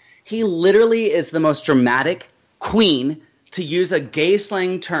top. He literally is the most dramatic queen, to use a gay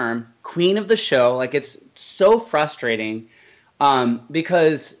slang term, queen of the show. It's so frustrating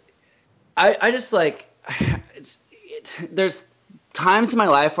because I just there's times in my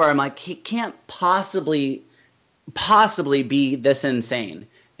life where I'm he can't possibly be this insane.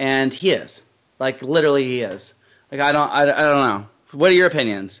 And he is. Literally he is. I don't know. What are your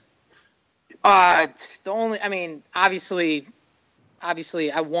opinions? Obviously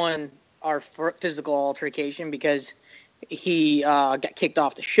I won our physical altercation because he got kicked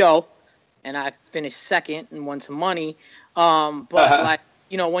off the show, and I finished second and won some money. When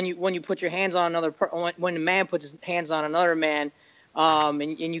you put your hands on when a man puts his hands on another man,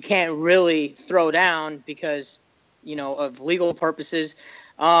 and you can't really throw down because of legal purposes.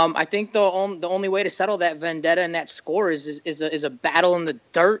 I think the only way to settle that vendetta and that score is a battle in the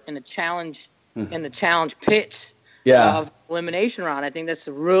dirt and a challenge in the challenge pits of elimination round. I think that's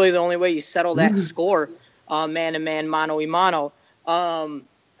really the only way you settle that score, man to man, mano a mano. Maybe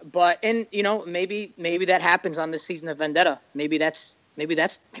that happens on this season of Vendetta. Maybe that's why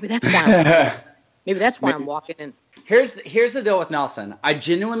I'm walking in. Here's the deal with Nelson. I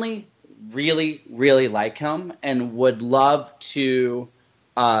genuinely really, really like him and would love to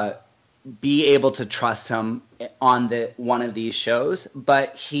be able to trust him on one of these shows,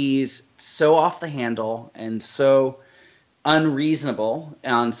 but he's so off the handle and so unreasonable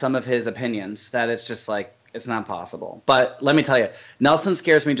on some of his opinions that it's just it's not possible. But let me tell you, Nelson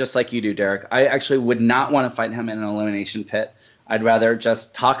scares me just like you do, Derek. I actually would not want to fight him in an elimination pit. I'd rather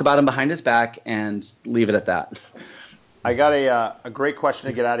just talk about him behind his back and leave it at that. I got a great question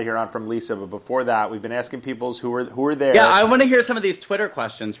to get out of here on from Lisa, but before that, we've been asking people who are there. Yeah, I want to hear some of these Twitter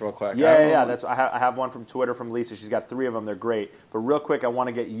questions real quick. Yeah. I have one from Twitter from Lisa. She's got 3 of them. They're great. But real quick, I want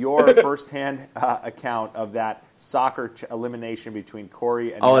to get your firsthand account of that soccer elimination between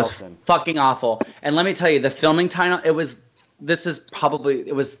Corey and Nelson. It was fucking awful. And let me tell you, the filming time, it was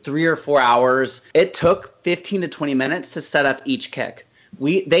 3 or 4 hours. It took 15 to 20 minutes to set up each kick.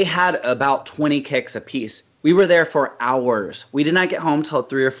 They had about 20 kicks apiece. We were there for hours. We did not get home till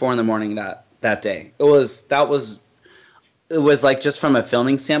 3 or 4 in the morning that day. It was like, just from a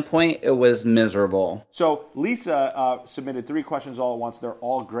filming standpoint, it was miserable. So Lisa submitted 3 questions all at once. They're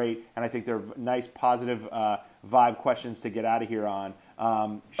all great, and I think they're nice, positive vibe questions to get out of here on.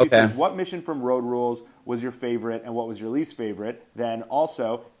 She says, what mission from Road Rules was your favorite, and what was your least favorite? Then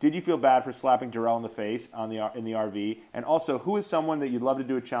also, did you feel bad for slapping Darrell in the face in the RV? And also, who is someone that you'd love to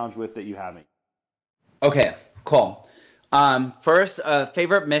do a challenge with that you haven't? Okay, cool. First,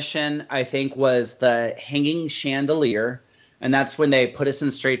 favorite mission, I think, was the hanging chandelier. And that's when they put us in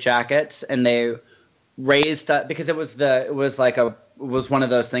straitjackets and they raised up, because it was one of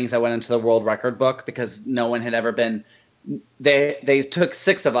those things that went into the world record book, because no one had ever been. They took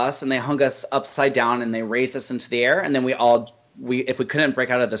 6 of us and they hung us upside down and they raised us into the air, and then if we couldn't break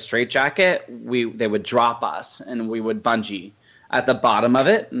out of the straitjacket, they would drop us and we would bungee at the bottom of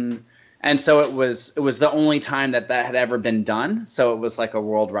it. And so it was the only time that had ever been done. So it was like a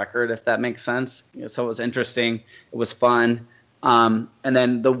world record, if that makes sense. So it was interesting. It was fun. And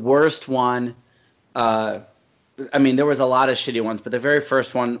then the worst one, there was a lot of shitty ones, but the very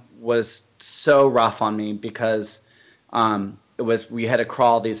first one was so rough on me because we had to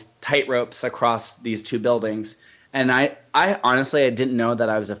crawl these tight ropes across these 2 buildings. And I honestly, I didn't know that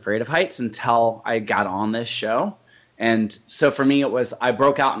I was afraid of heights until I got on this show. And so for me, I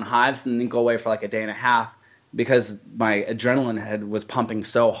broke out in hives and didn't go away for like a day and a half because my adrenaline was pumping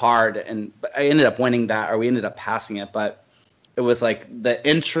so hard. And I ended up winning that, or we ended up passing it. But it was like the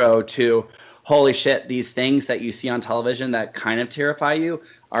intro to, holy shit, these things that you see on television that kind of terrify you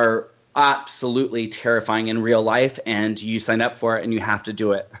are absolutely terrifying in real life. And you sign up for it and you have to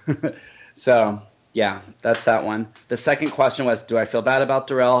do it. So yeah, that's that one. The second question was, do I feel bad about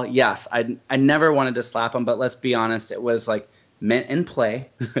Darrell? Yes. I never wanted to slap him, but let's be honest, it was like meant in play.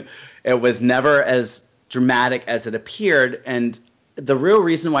 It was never as dramatic as it appeared. And the real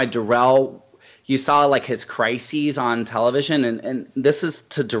reason why Darrell, you saw like his crises on television, and this is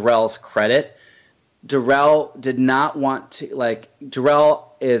to Darrell's credit. Darrell did not want to,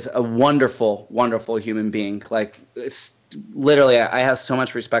 Darrell is a wonderful, wonderful human being. Literally, I have so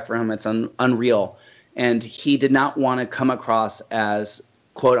much respect for him. It's unreal. And he did not want to come across as,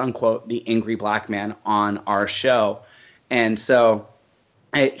 quote unquote, the angry black man on our show. And so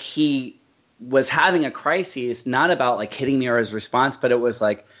he was having a crisis, not about like hitting me or his response, but it was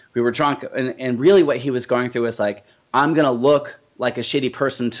like we were drunk. And really what he was going through was like, I'm going to look like a shitty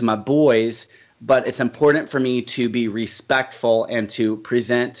person to my boys, but it's important for me to be respectful and to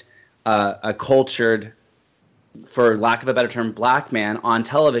present a cultured, for lack of a better term, black man on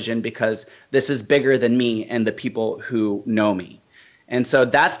television, because this is bigger than me and the people who know me. And so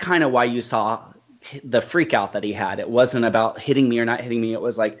that's kind of why you saw the freak out that he had. It wasn't about hitting me or not hitting me. It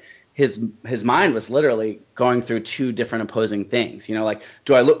was like his mind was literally going through 2 different opposing things. You know, like,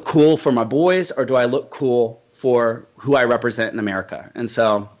 do I look cool for my boys or do I look cool for who I represent in America? And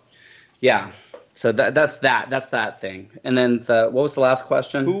so, yeah. So that's that thing. And then what was the last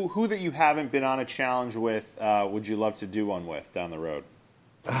question? Who that you haven't been on a challenge with would you love to do one with down the road?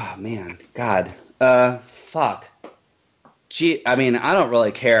 Oh man, God, fuck. Gee, I don't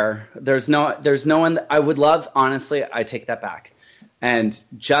really care. There's no one that I would love. Honestly, I take that back. And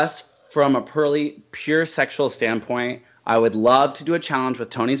just from a pure sexual standpoint, I would love to do a challenge with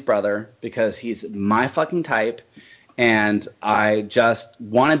Tony's brother because he's my fucking type. And I just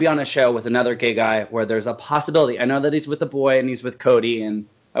want to be on a show with another gay guy where there's a possibility. I know that he's with a boy and he's with Cody, and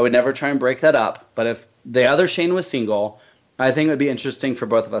I would never try and break that up. But if the other Shane was single, I think it would be interesting for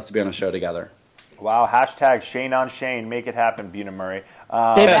both of us to be on a show together. Wow, hashtag Shane on Shane. Make it happen, Buna Murray.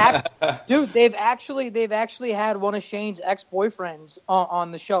 They've actually had one of Shane's ex-boyfriends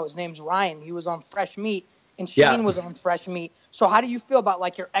on the show. His name's Ryan. He was on Fresh Meat, and Shane was on Fresh Meat. So how do you feel about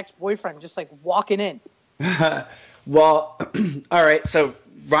like your ex-boyfriend just like walking in? Well, all right. So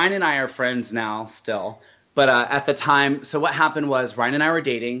Ryan and I are friends now still. But at the time, so what happened was Ryan and I were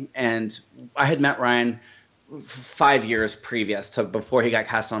dating, and I had met Ryan 5 years previous to before he got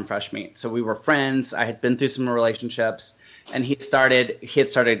cast on Fresh Meat. So we were friends. I had been through some relationships, and he had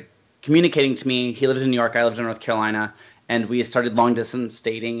started communicating to me. He lived in New York. I lived in North Carolina. and we started long distance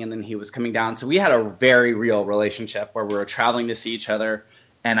dating, and then he was coming down. So we had a very real relationship where we were traveling to see each other.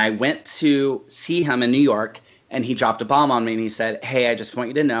 And I went to see him in New York, and he dropped a bomb on me, and he said, "Hey, I just want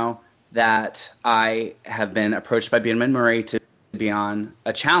you to know that I have been approached by Beardman Murray to be on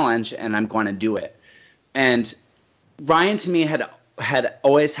a challenge, and I'm going to do it." And Ryan, to me, had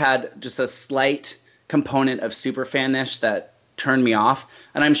always had just a slight component of super fanish that turned me off.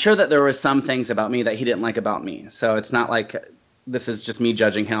 And I'm sure that there were some things about me that he didn't like about me. So it's not like this is just me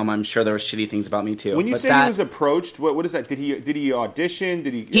judging him. I'm sure there were shitty things about me too. When you say he was approached, what is that? Did he audition?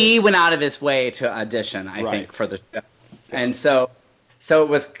 He went out of his way to audition, I think, for the show. And so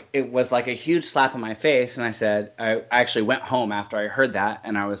it was like a huge slap in my face. And I actually went home after I heard that,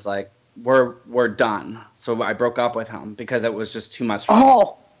 and I was like, we're done. So I broke up with him because it was just too much for me.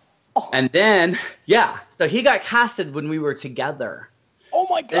 And then, so he got casted when we were together. Oh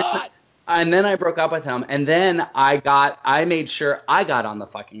my God. And then I broke up with him. And then I made sure I got on the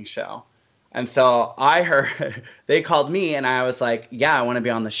fucking show. And so I heard, they called me, and I was like, yeah, I want to be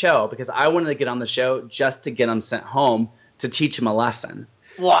on the show, because I wanted to get on the show just to get him sent home to teach him a lesson.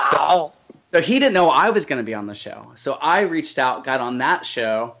 Wow. So he didn't know I was going to be on the show. So I reached out, got on that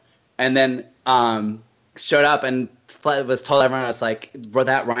show, and then showed up and was told everyone, I was like, bro,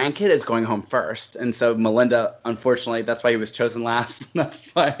 that Ryan kid is going home first. And so Melinda, unfortunately, that's why he was chosen last. That's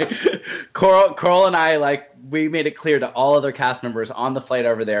why Coral and I, we made it clear to all other cast members on the flight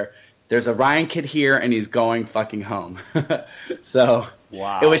over there, there's a Ryan kid here, and he's going fucking home. So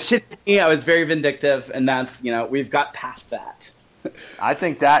wow. It was shit to me. I was very vindictive, and that's, we've got past that. I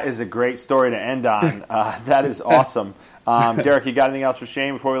think that is a great story to end on. That is awesome. Derek, you got anything else for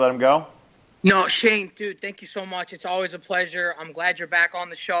Shane before we let him go? No, Shane, dude, thank you so much. It's always a pleasure. I'm glad you're back on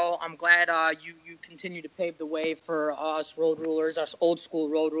the show. I'm glad you continue to pave the way for us road rulers, us old school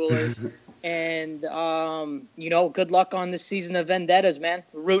road rulers. And, good luck on this season of Vendettas, man.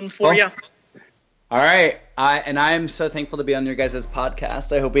 We're rooting for you. All right. I am so thankful to be on your guys'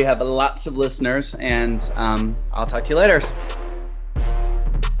 podcast. I hope we have lots of listeners, and I'll talk to you later.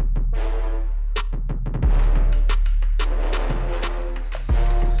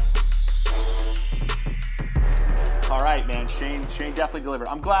 All right, man. Shane definitely delivered.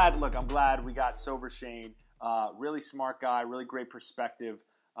 I'm glad we got sober Shane. Really smart guy, really great perspective.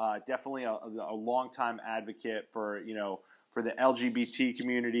 Definitely a longtime advocate for the LGBTQ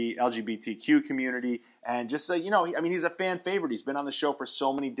community, and just he's a fan favorite. He's been on the show for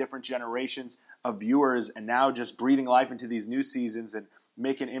so many different generations of viewers, and now just breathing life into these new seasons and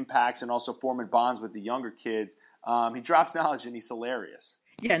making impacts and also forming bonds with the younger kids. He drops knowledge, and he's hilarious.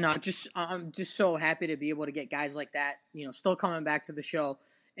 Yeah, no, I'm just so happy to be able to get guys like that, still coming back to the show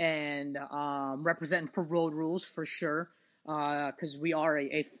and representing for Road Rules for sure, because we are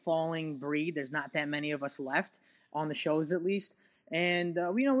a falling breed. There's not that many of us left on the shows, at least, and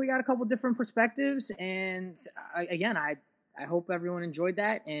we got a couple different perspectives, and I hope everyone enjoyed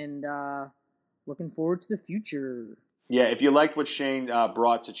that, and looking forward to the future. Yeah, if you liked what Shane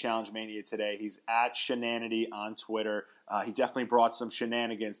brought to Challenge Mania today, he's at Shenanity on Twitter. He definitely brought some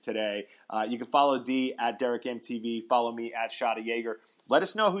shenanigans today. You can follow D at Derek MTV. Follow me at Shada Yeager. Let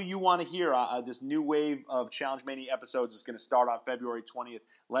us know who you want to hear. This new wave of Challenge Mania episodes is going to start on February 20th.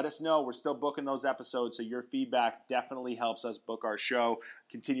 Let us know. We're still booking those episodes, so your feedback definitely helps us book our show.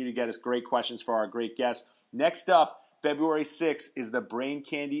 Continue to get us great questions for our great guests. Next up, February 6th is the Brain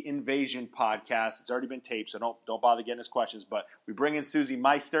Candy Invasion podcast. It's already been taped, so don't bother getting us questions. But we bring in Susie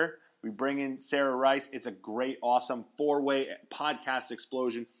Meister. We bring in Sarah Rice. It's a great, awesome four-way podcast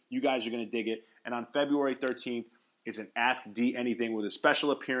explosion. You guys are going to dig it. And on February 13th, it's an Ask D Anything with a special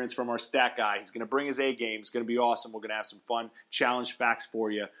appearance from our stat guy. He's going to bring his A game. It's going to be awesome. We're going to have some fun challenge facts for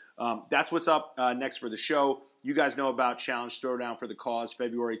you. That's what's up next for the show. You guys know about Challenge Throwdown for the Cause,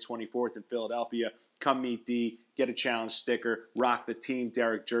 February 24th in Philadelphia. Come meet D, get a challenge sticker, rock the Team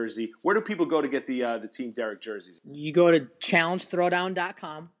Derek jersey. Where do people go to get the Team Derek jerseys? You go to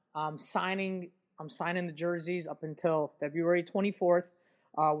challengethrowdown.com. I'm signing the jerseys up until February 24th,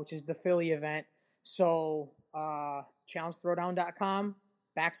 which is the Philly event. So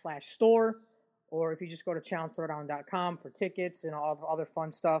challengethrowdown.com/store, or if you just go to challengethrowdown.com for tickets and all the other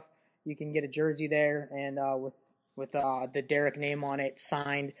fun stuff, you can get a jersey there, and with the Derek name on it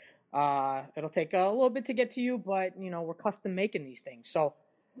signed. It'll take a little bit to get to you, but we're custom making these things. So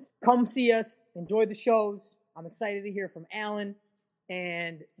come see us, enjoy the shows. I'm excited to hear from Alan,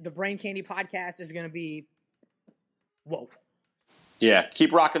 and the Brain Candy podcast is going to be whoa. Yeah,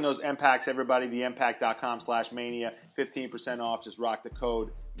 keep rocking those Impacts, everybody. TheImpact.com/mania, 15% off. Just rock the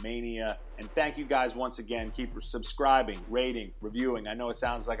code Mania. And thank you guys once again. Keep subscribing, rating, reviewing. I know it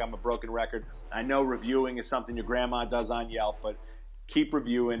sounds like I'm a broken record. I know reviewing is something your grandma does on Yelp, but keep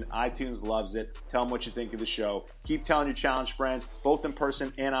reviewing. iTunes loves it. Tell them what you think of the show. Keep telling your challenge friends, both in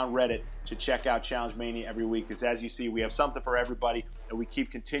person and on Reddit, to check out Challenge Mania every week, because as you see, we have something for everybody, and we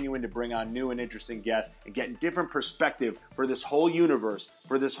keep continuing to bring on new and interesting guests and getting different perspective for this whole universe,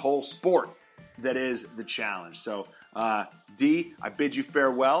 for this whole sport that is the challenge. So, D, I bid you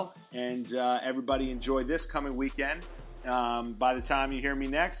farewell, and everybody enjoy this coming weekend. By the time you hear me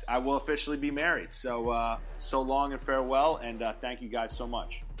next, I will officially be married. So, so long and farewell, and thank you guys so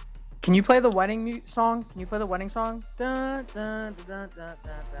much. Can you play the wedding song? Can you play the wedding song? Dun, dun, dun, dun,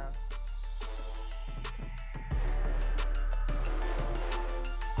 dun, dun.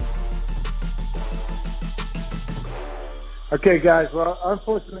 Okay, guys. Well,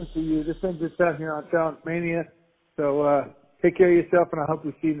 unfortunately for you, this ends its time here on Challenge Mania. So take care of yourself, and I hope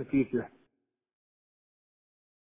we see you in the future.